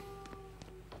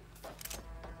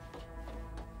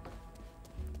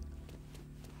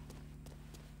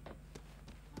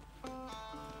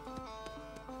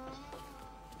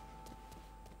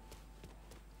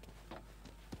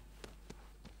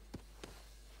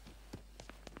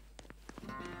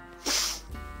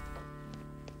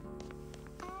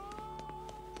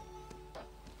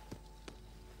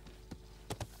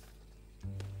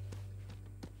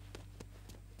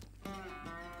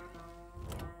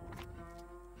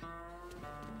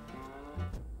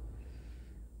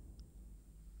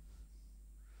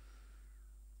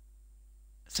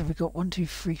 So we've got 1, 2,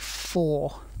 3,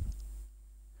 4.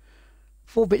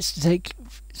 4 bits to take.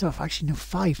 So actually no,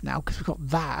 5 now, because we've got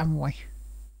that, haven't we?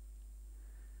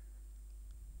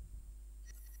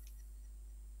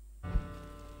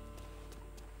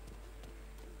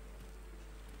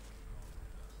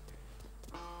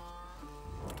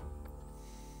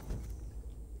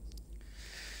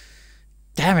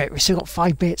 Damn it, we still got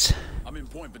 5 bits. I'm in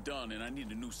point for done, and I need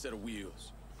a new set of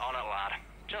wheels. On it, lad.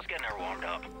 Just getting her warmed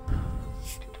up.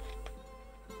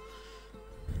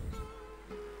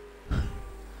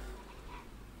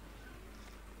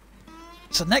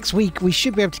 So next week we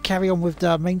should be able to carry on with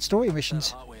the main story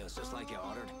missions. Hot Wheels, just like you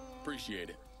ordered. Appreciate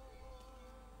it.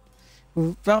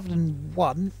 Well, rather than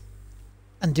one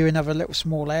and do another little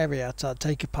small area to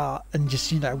take apart and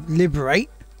just, you know, liberate,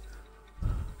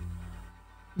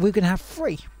 we're going to have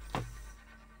 3. So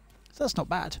that's not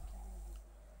bad.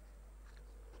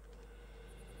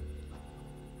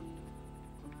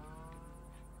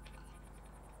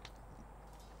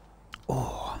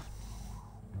 Oh.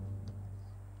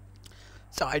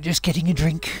 Sorry, just getting a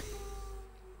drink.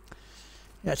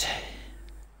 Yet.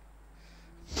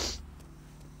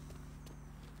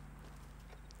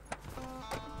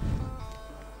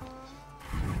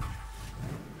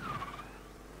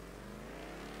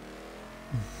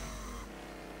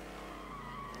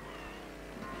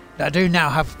 I do now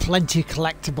have plenty of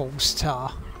collectibles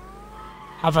to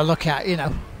have a look at, you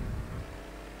know.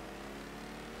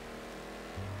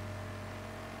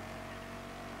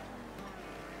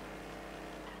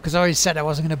 Because I always said I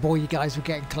wasn't going to bore you guys with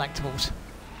getting collectibles.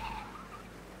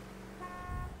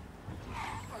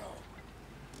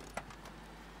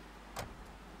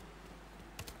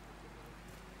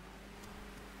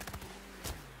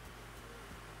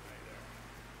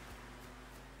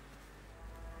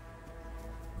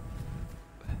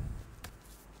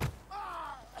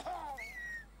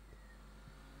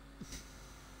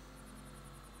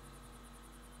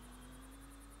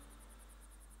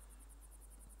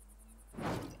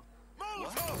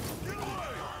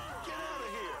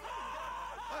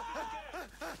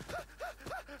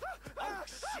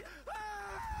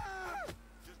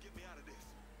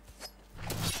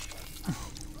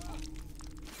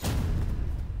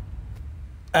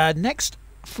 Next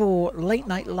for Late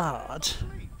Night Lard,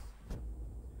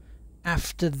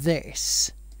 after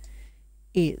this,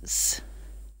 is,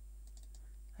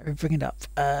 let me bring it up,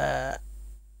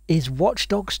 is Watch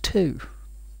Dogs 2.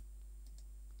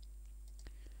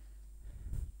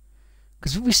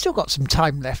 Because we've still got some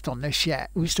time left on this yet.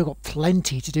 We've still got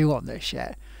plenty to do on this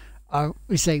yet.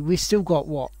 We say we've still got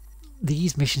what?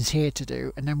 These missions here to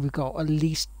do, and then we've got at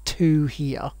least 2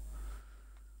 here.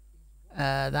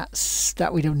 That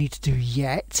we don't need to do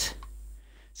yet.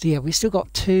 So yeah, we still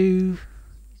got 2,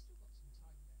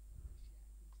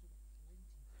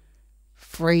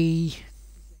 3,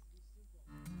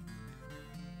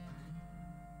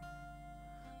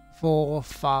 4,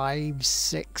 5,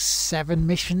 6, 7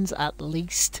 missions at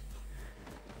least.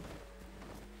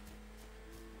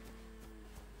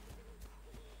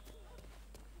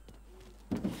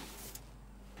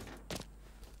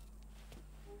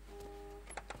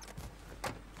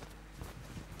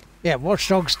 Yeah, Watch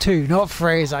Dogs 2, not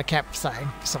 3 as I kept saying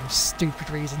for some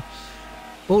stupid reason.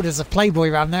 Oh, there's a Playboy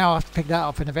around now. I'll have to pick that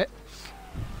up in a bit.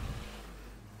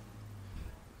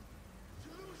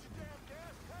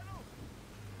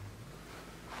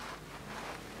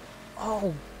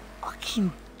 Oh,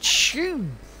 fucking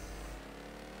tune.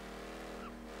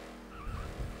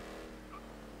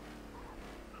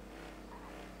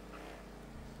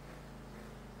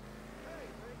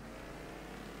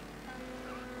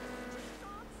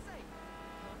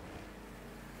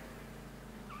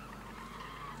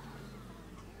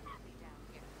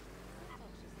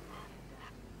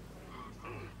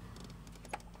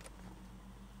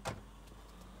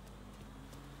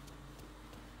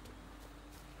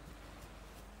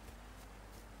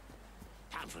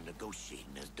 Time for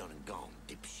negotiating is done and gone,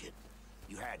 dipshit.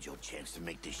 You had your chance to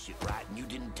make this shit right and you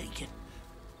didn't take it.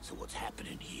 So what's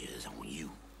happening here is on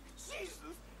you. Jesus,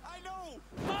 I know.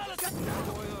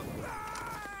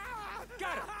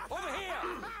 Got him! Over here!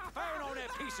 Firing on that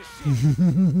piece of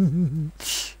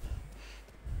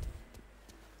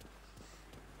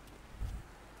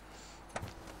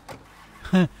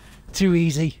shit! Too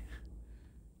easy.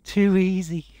 Too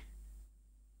easy.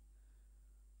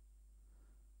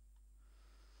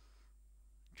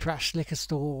 Trash liquor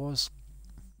stores.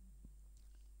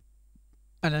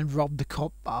 And then rob the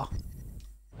cop bar.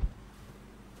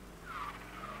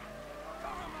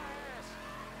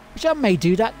 Which I may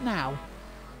do that now.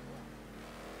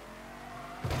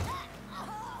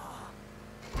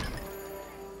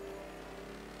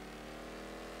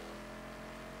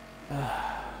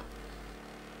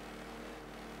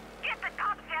 Get the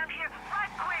cops down here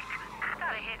right quick.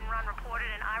 Got a hit and run reported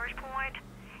in Irish Point.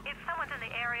 If someone's in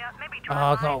the area, maybe Oh,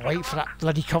 I gotta wait for that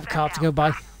bloody cop car to go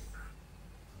by.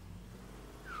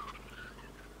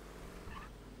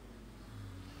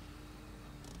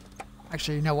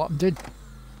 Actually, you know what I'm doing?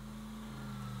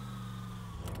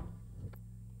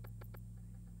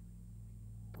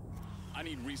 I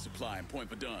need resupply and point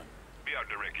for done. Be out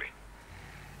directly.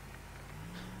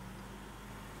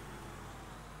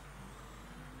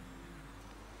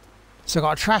 So I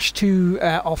got to trash 2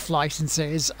 off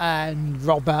licenses and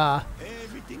rob a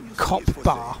cop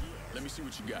bar. Let me see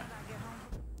what you got.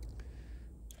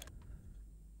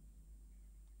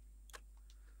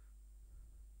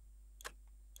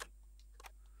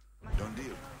 Done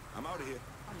deal. I'm out of here.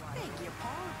 Thank you,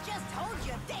 Paul. Just hold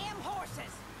your damn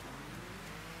horses.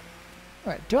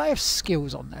 Right, do I have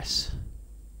skills on this?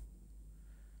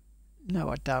 No,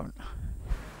 I don't.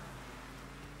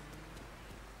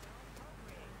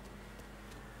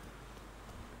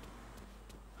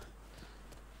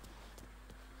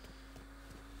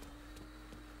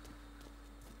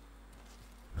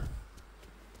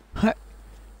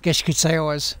 Guess you could say I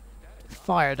was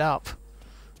fired up.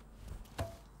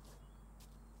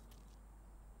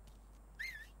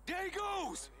 There he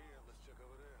goes!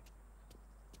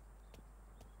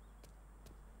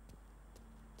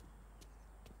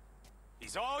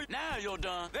 He's all... Now you're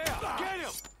done. There! Get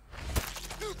him!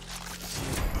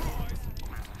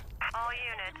 All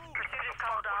units, pursuit is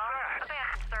called off.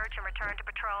 Abandon search and return to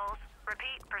patrols.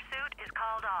 Repeat, pursuit is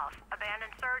called off.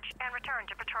 Abandon search and return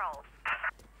to patrols.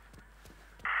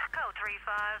 Code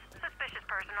 3-5, suspicious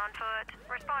person on foot.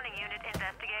 Responding unit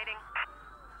investigating.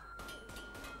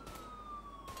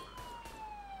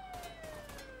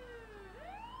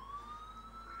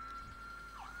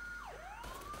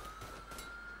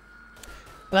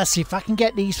 Let's see if I can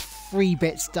get these 3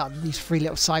 bits done, these 3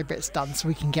 little side bits done, so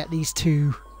we can get these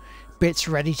 2 bits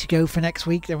ready to go for next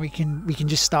week. Then we can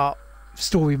just start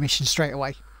story missions straight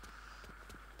away,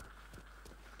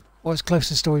 or as close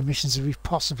to story missions as we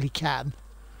possibly can.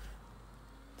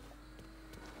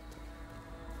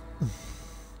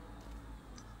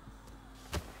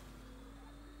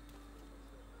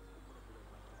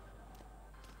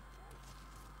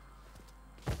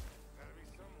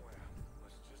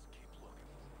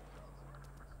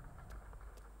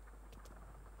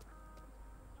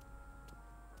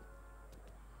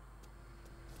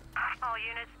 All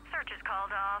units, search is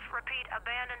called off. Repeat,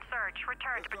 abandon search.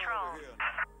 Return to patrol.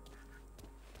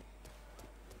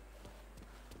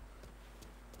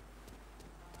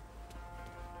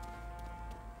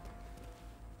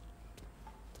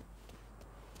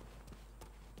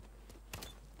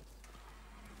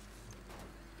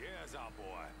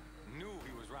 boy. Knew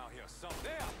he was around here somewhere.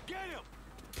 There, get him!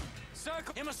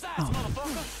 Circle in my sights,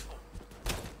 motherfucker!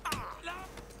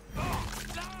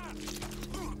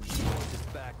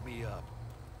 Just back me up.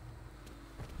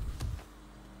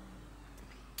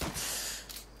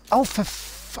 Oh, for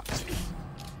fuck's sake.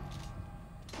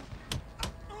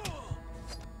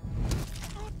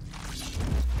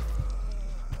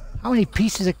 How many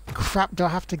pieces of crap do I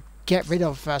have to get rid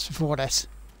of first before this?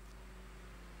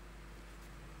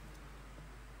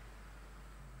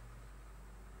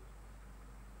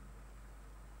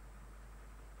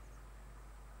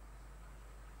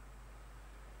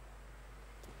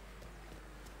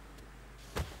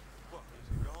 Fuck, is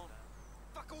he gone?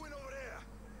 Fucker went over there.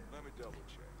 Let me double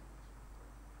check.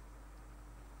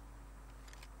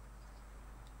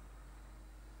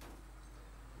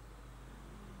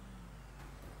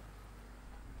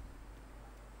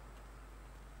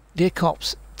 Dear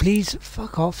cops, please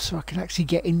fuck off so I can actually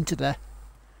get into there.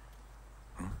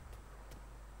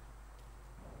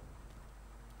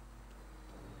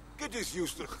 Get this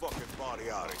useless fucking body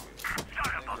out of here.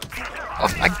 Oh,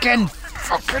 again!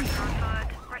 Fucking!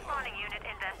 Responding unit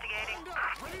investigating.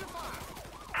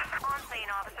 On scene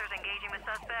officers engaging with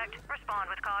suspect. Respond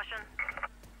with caution.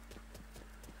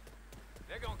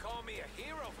 They're gonna call me a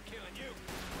hero for killing you.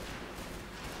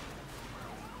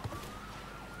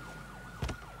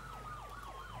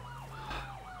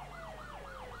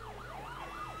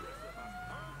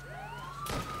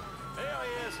 There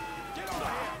he is. Get over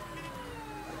here.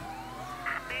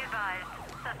 Be advised.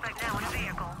 Suspect now in a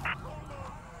vehicle.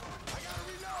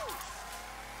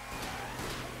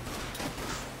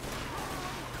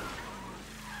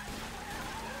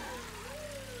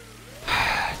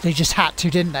 They just had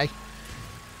to, didn't they?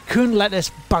 Couldn't let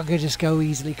this bugger just go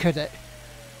easily, could it?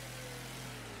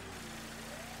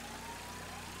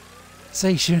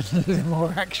 Station, a little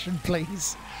more action,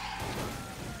 please.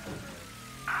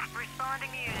 Responding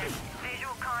unit.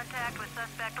 Visual contact with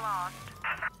suspect lost.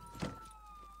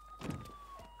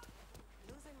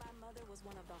 Losing my mother was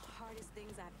one of the hardest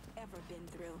things I've ever been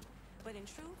through. But in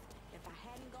truth, if I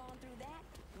hadn't gone through that,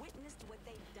 witnessed what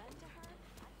they'd done to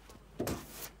her,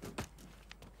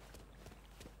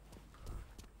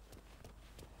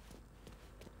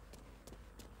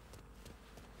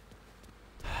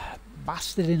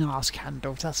 Bastard in arse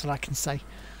candles, that's what I can say.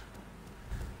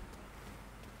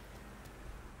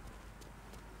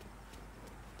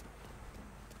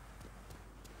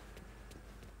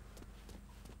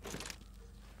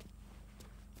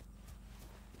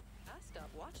 I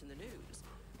stopped watching the news.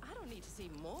 I don't need to see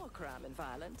more crime and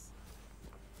violence.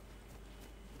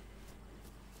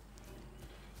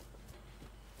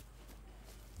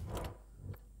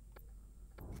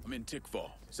 I'm in Tickfall.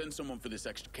 Send someone for this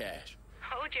extra cash.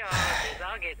 Hold your horses,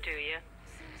 I'll get to you.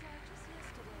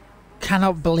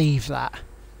 Cannot believe that.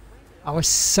 I was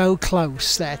so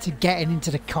close there to getting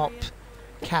into the cop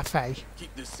cafe.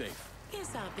 Keep this safe.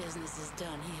 Guess our business is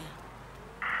done here.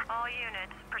 All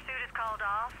units, pursuit is called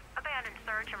off. Abandon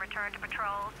search and return to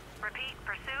patrols. Repeat,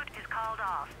 pursuit is called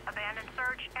off. Abandon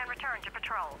search and return to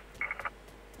patrols.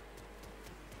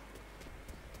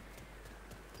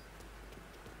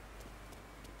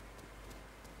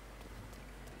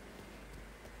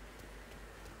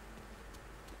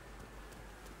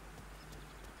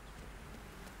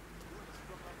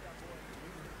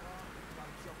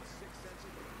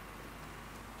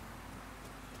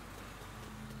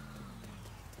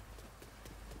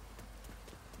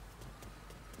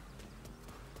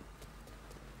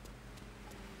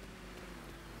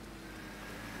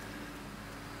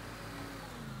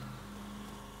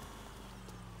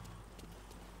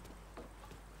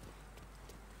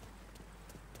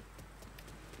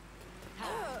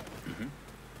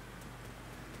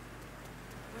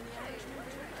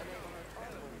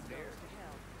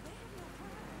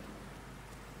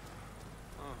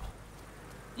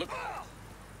 Look.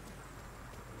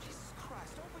 Jesus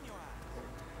Christ, open your eyes.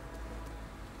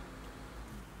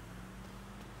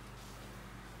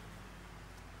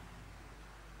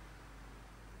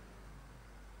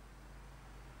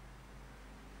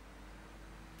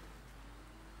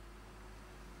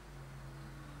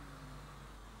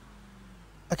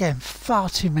 Again, far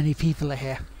too many people are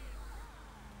here.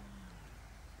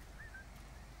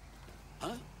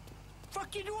 Huh?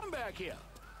 Fuck you doing back here?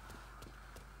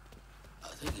 I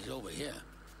think he's over here.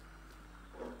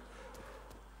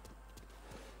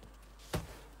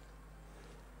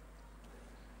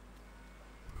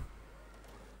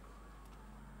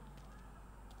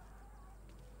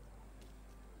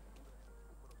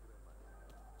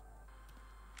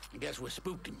 I guess we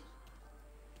spooked him.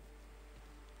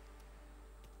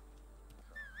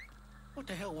 What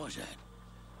the hell was that?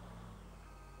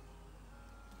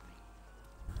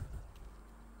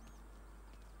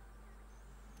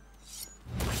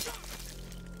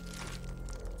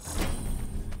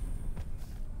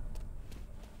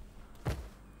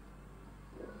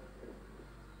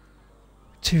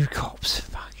 2 cops.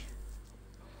 Fuck.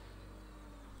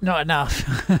 Not enough.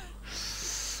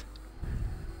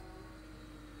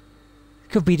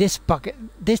 Could be this bucket.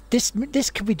 This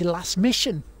could be the last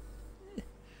mission.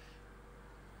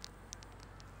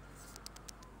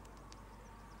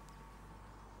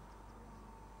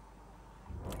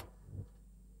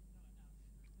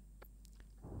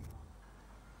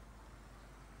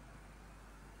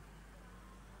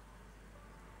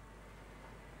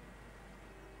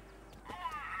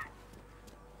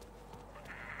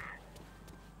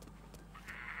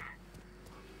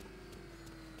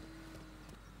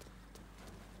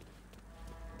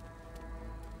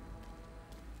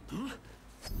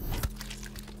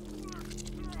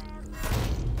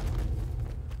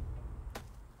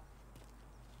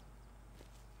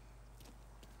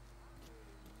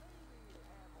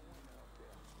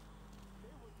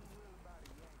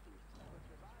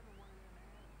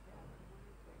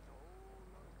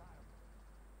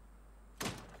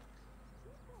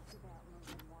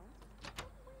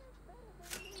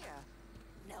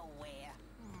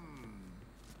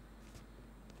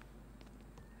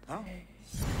 Huh?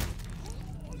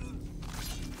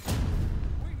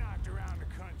 We knocked around the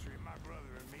country, my brother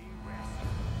and me, wrestled.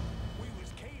 We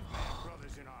was caveman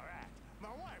brothers in our act. My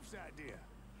wife's idea.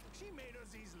 She made us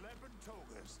these leopard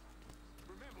togas.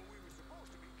 Remember, we were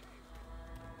supposed to be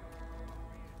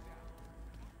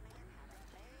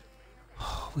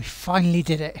cavemen. We finally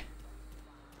did it.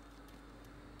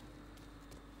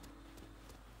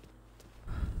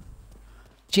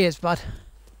 Cheers, bud.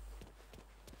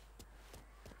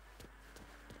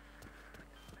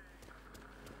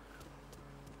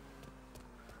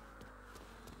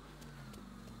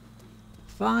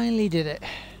 Finally did it.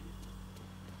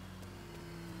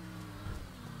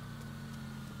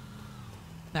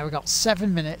 Now we've got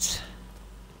 7 minutes.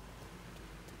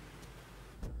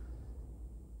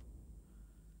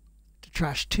 To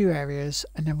trash 2 areas,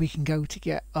 and then we can go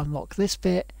to unlock this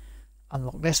bit,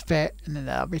 and then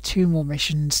there'll be 2 more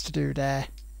missions to do there.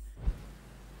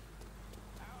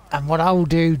 And what I'll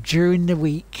do during the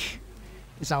week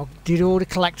is I'll do all the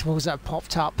collectibles that have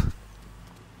popped up.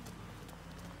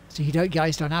 So you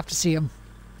guys don't have to see them.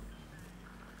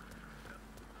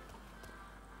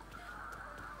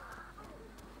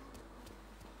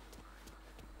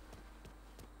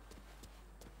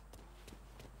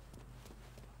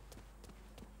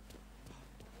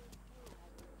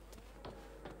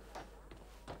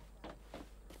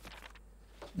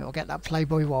 We'll get that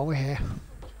Playboy while we're here.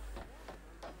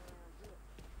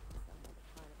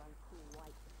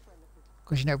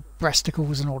 Because you know,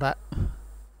 breasticles and all that.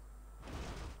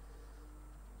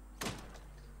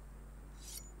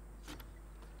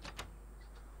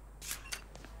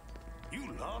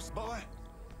 Boy.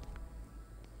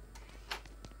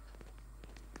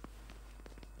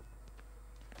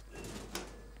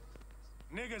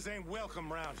 Niggas ain't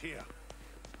welcome round here.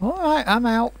 Alright, I'm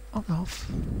out. I'm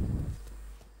off.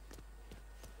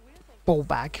 Ball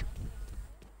bag.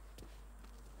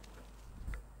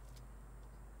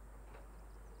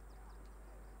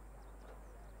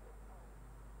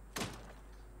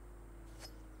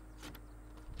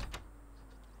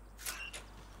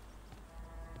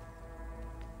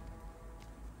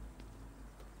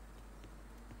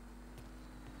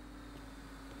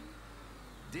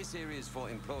 This area is for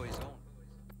employees only.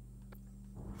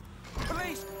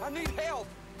 Police! I need help!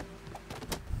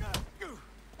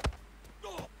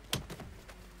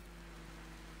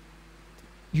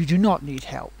 You do not need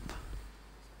help.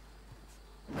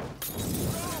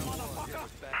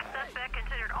 Suspect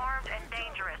considered armed and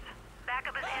dangerous.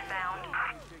 Backup is inbound. No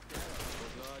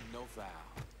blood, no foul.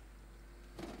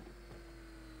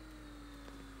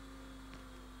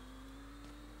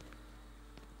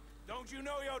 Don't you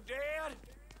know you're dead?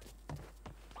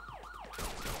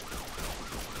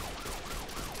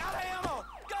 Got ammo!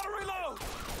 Gotta reload!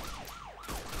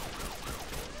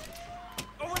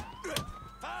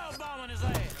 Fire bombing his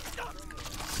ass!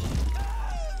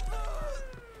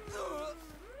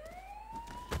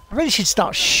 I really should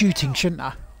start shooting, shouldn't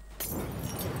I?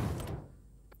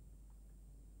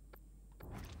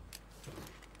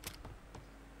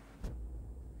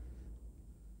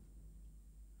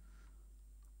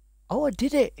 Oh, I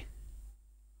did it.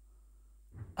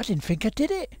 I didn't think I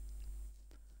did it.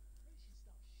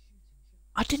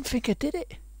 I didn't think I did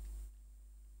it.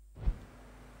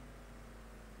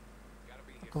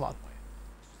 Come on.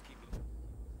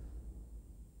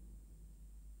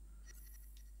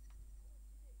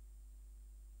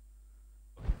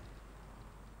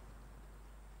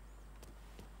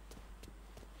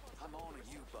 I'm on to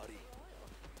you, buddy.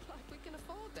 Like we can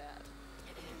afford that.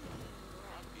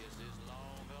 Obvious is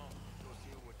long gone. Go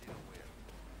see what we're dealing with.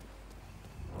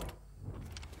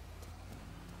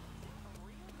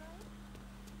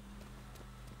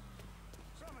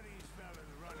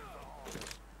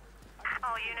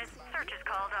 Search is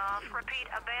called off. Repeat,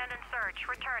 abandoned search.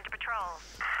 Return to patrol.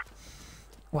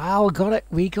 Wow, got it.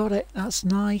 We got it. That's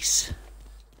nice.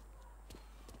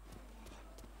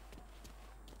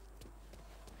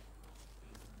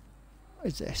 What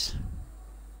is this?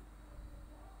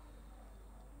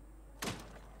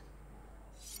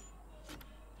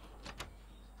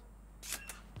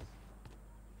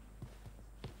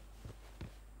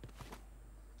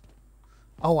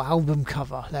 Oh, album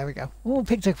cover. There we go. Oh,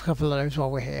 picked up a couple of those while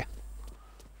we're here.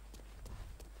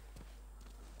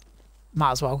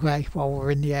 Might as well, right, while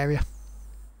we're in the area.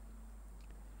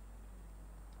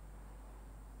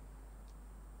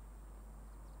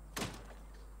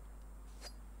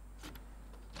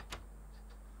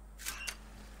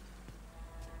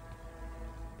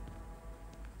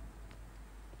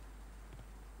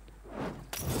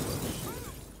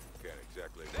 Can't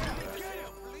exactly.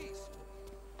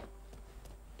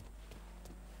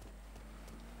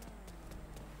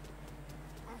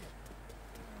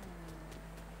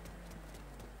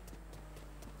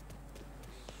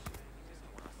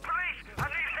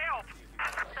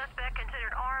 Suspect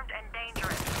considered armed and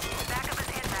dangerous. Backup is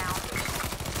inbound.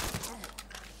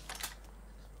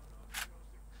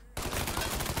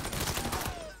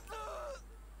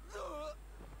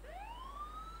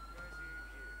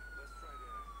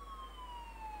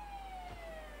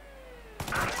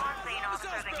 On scene,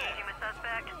 officers engaging with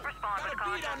suspect. Respond with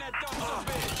caution.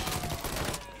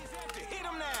 Hit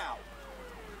him now.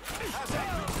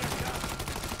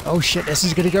 Oh shit, this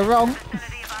is gonna go wrong.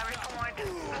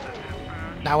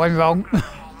 That went wrong.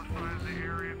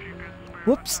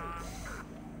 Whoops.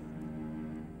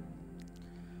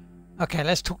 Okay,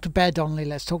 let's talk to Bear Donnelly,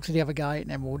 let's talk to the other guy, and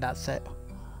then that's it.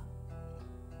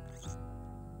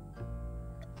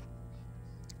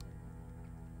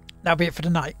 That'll be it for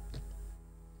the night.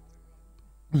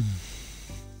 And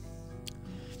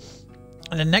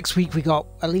then next week we got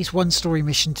at least one story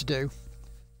mission to do.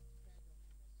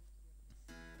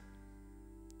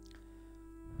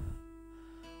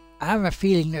 I have a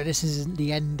feeling that this isn't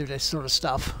the end of this sort of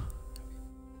stuff.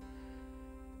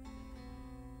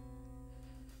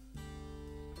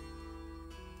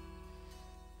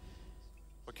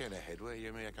 What kind of headway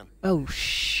you making? Oh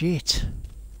shit.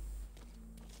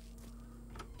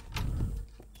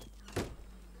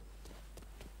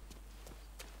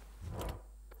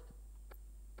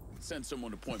 Send someone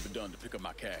to Point Verdun to pick up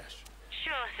my cash.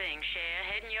 Sure thing,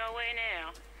 Cher. Heading your way now.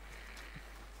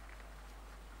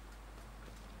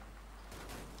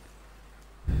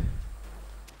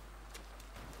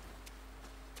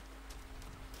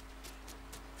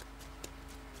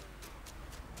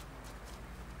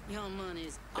 Your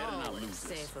money's always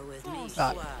safer with me,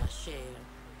 Cher.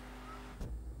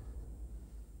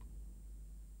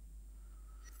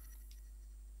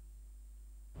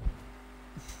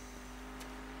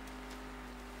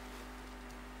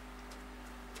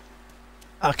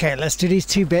 Okay, let's do these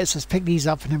two bits. Let's pick these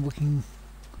up and then we can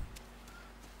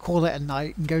call it a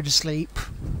night and go to sleep.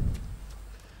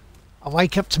 I'll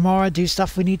wake up tomorrow, do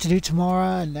stuff we need to do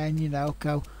tomorrow, and then, you know,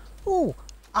 go, oh,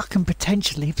 I can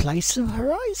potentially play some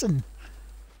Horizon.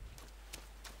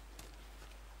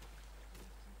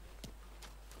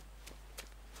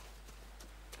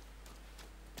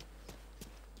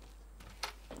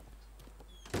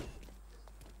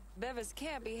 Bevis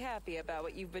can't be happy about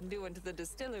what you've been doing to the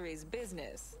distillery's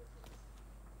business.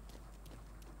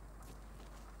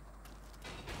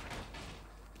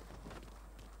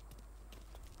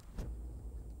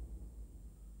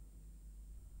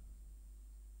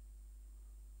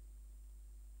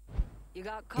 You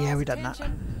got Yeah, we Carl's done that.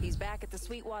 attention? He's back at the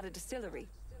Sweetwater Distillery.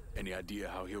 Any idea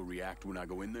how he'll react when I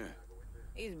go in there?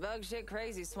 He's bug shit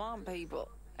crazy swamp people.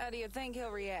 How do you think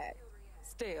he'll react?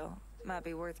 Still, might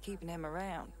be worth keeping him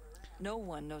around. No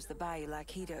one knows the bayou like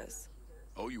he does.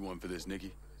 Owe you one for this,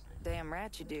 Nikki. Damn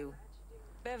right you do.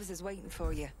 Bevis is waiting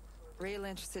for you. Real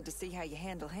interested to see how you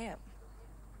handle him.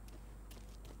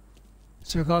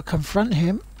 So we've got to confront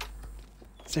him.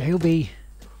 So he'll be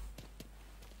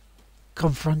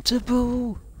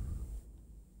confrontable.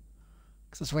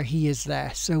 Because that's where he is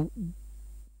there. So,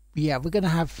 yeah, we're going to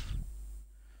have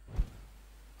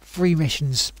 3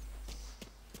 missions.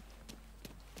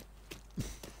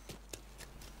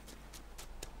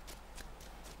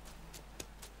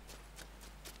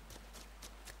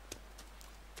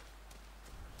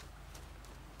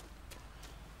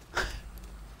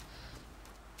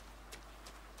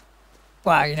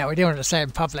 Well, you know, we don't want to say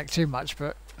in public too much,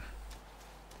 but...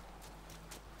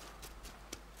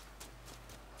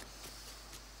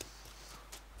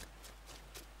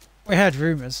 we heard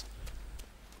rumours.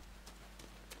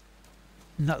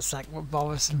 Nutsack, what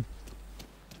bothersome.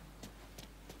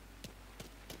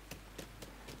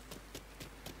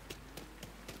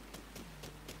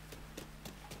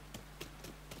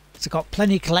 It's got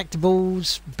plenty of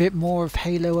collectibles, a bit more of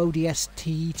Halo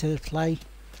ODST to play.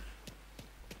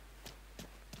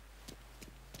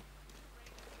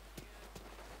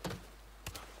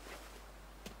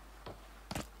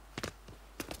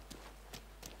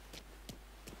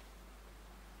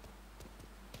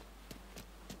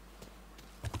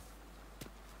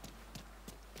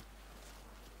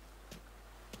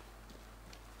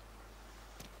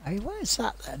 Hey, what is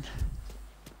that then?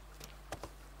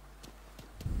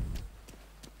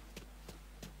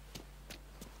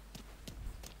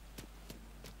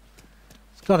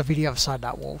 It's got to be the other side of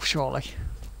that wall, surely.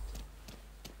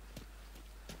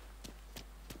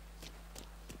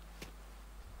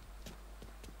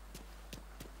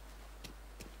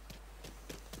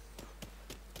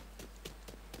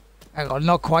 Hang on,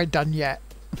 not quite done yet.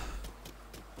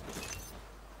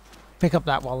 Pick up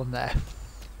that while I'm there.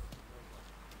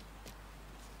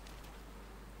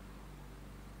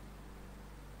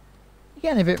 You're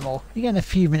getting a bit more. You're getting a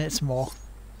few minutes more.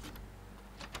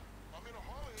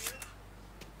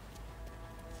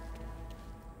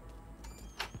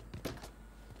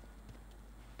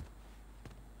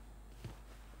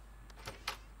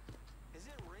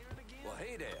 Well,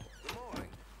 hey there. Good morning.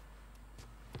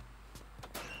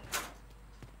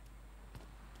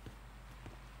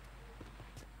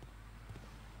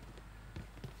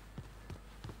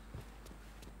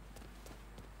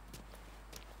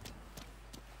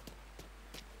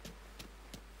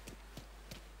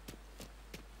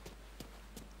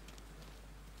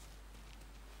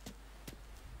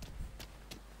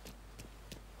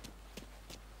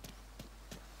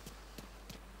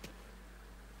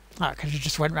 Ah, could have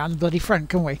just went round the bloody front,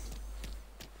 couldn't we?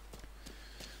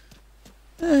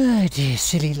 Oh dear,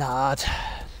 silly lard.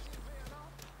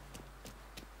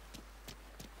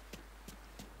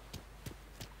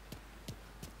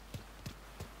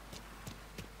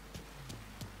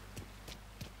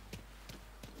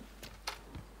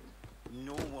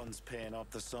 No one's paying up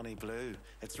the Sonny Blue.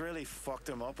 It's really fucked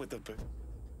him up with the...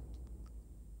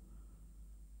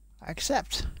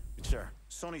 Accept. Sure.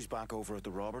 Sonny's back over at the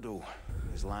Roberto.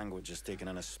 His language has taken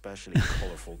an especially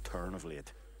colourful turn of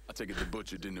late. I take it the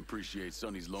butcher didn't appreciate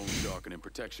Sonny's loan sharking and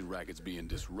protection rackets being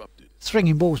disrupted.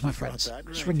 Swinging balls, my friends.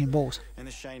 Swinging balls. And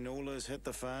the Shinolas hit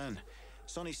the fan.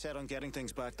 Sonny's set on getting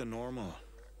things back to normal.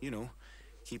 You know,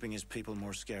 keeping his people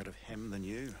more scared of him than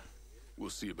you. We'll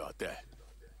see about that.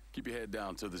 Keep your head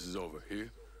down till this is over, here?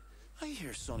 I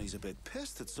hear Sonny's a bit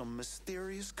pissed at some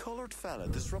mysterious coloured fella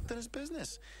disrupting his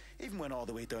business. Even went all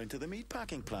the way down to the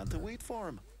meatpacking plant to wait for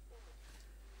him.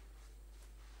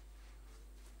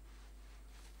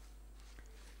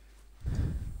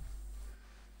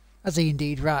 Has he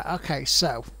indeed? Right, okay,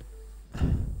 so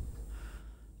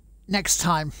next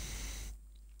time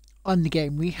on the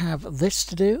game we have this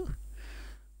to do,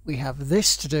 we have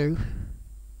this to do,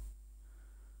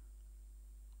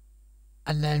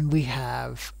 and then we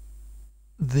have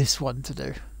this one to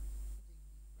do.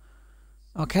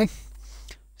 Okay,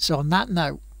 so on that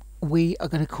note, we are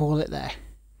going to call it there.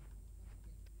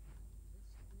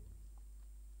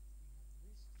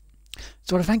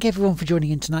 So I want to thank everyone for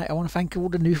joining in tonight. I want to thank all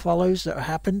the new follows that have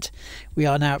happened. We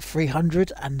are now at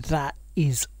 300, and that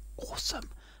is awesome.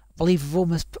 I believe we've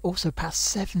almost also passed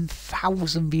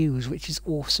 7,000 views, which is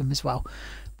awesome as well.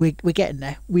 We're getting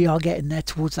there. We are getting there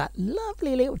towards that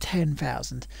lovely little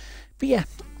 10,000. But yeah,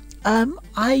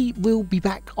 I will be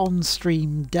back on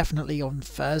stream definitely on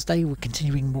Thursday. We're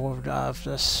continuing more of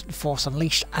the Force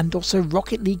Unleashed and also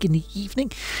Rocket League in the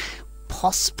evening.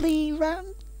 Possibly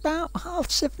around about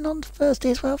 7:30 on Thursday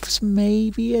as well, for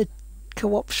maybe a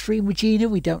co-op stream with Gina.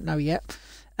 We don't know yet.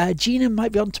 Gina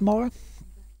might be on tomorrow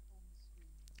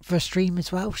for a stream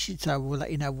as well, so we'll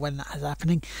let you know when that is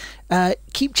happening.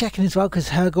 Keep checking as well, because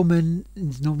Hergelman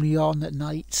is normally on at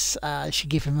nights. Should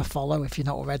give him a follow if you're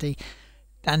not already.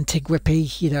 And Tig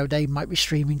Whippy, you know, they might be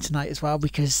streaming tonight as well,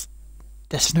 because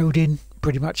they're snowed in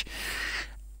pretty much.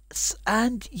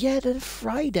 And yeah, then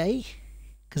Friday,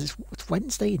 because it's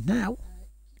Wednesday now.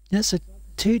 Yeah, so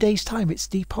 2 days time it's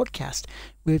the podcast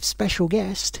with special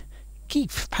guest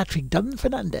Keith Patrick Dunn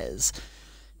Fernandez.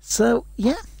 So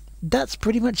yeah, that's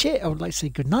pretty much it. I would like to say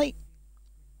good night,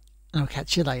 and I'll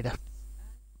catch you later.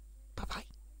 Bye bye.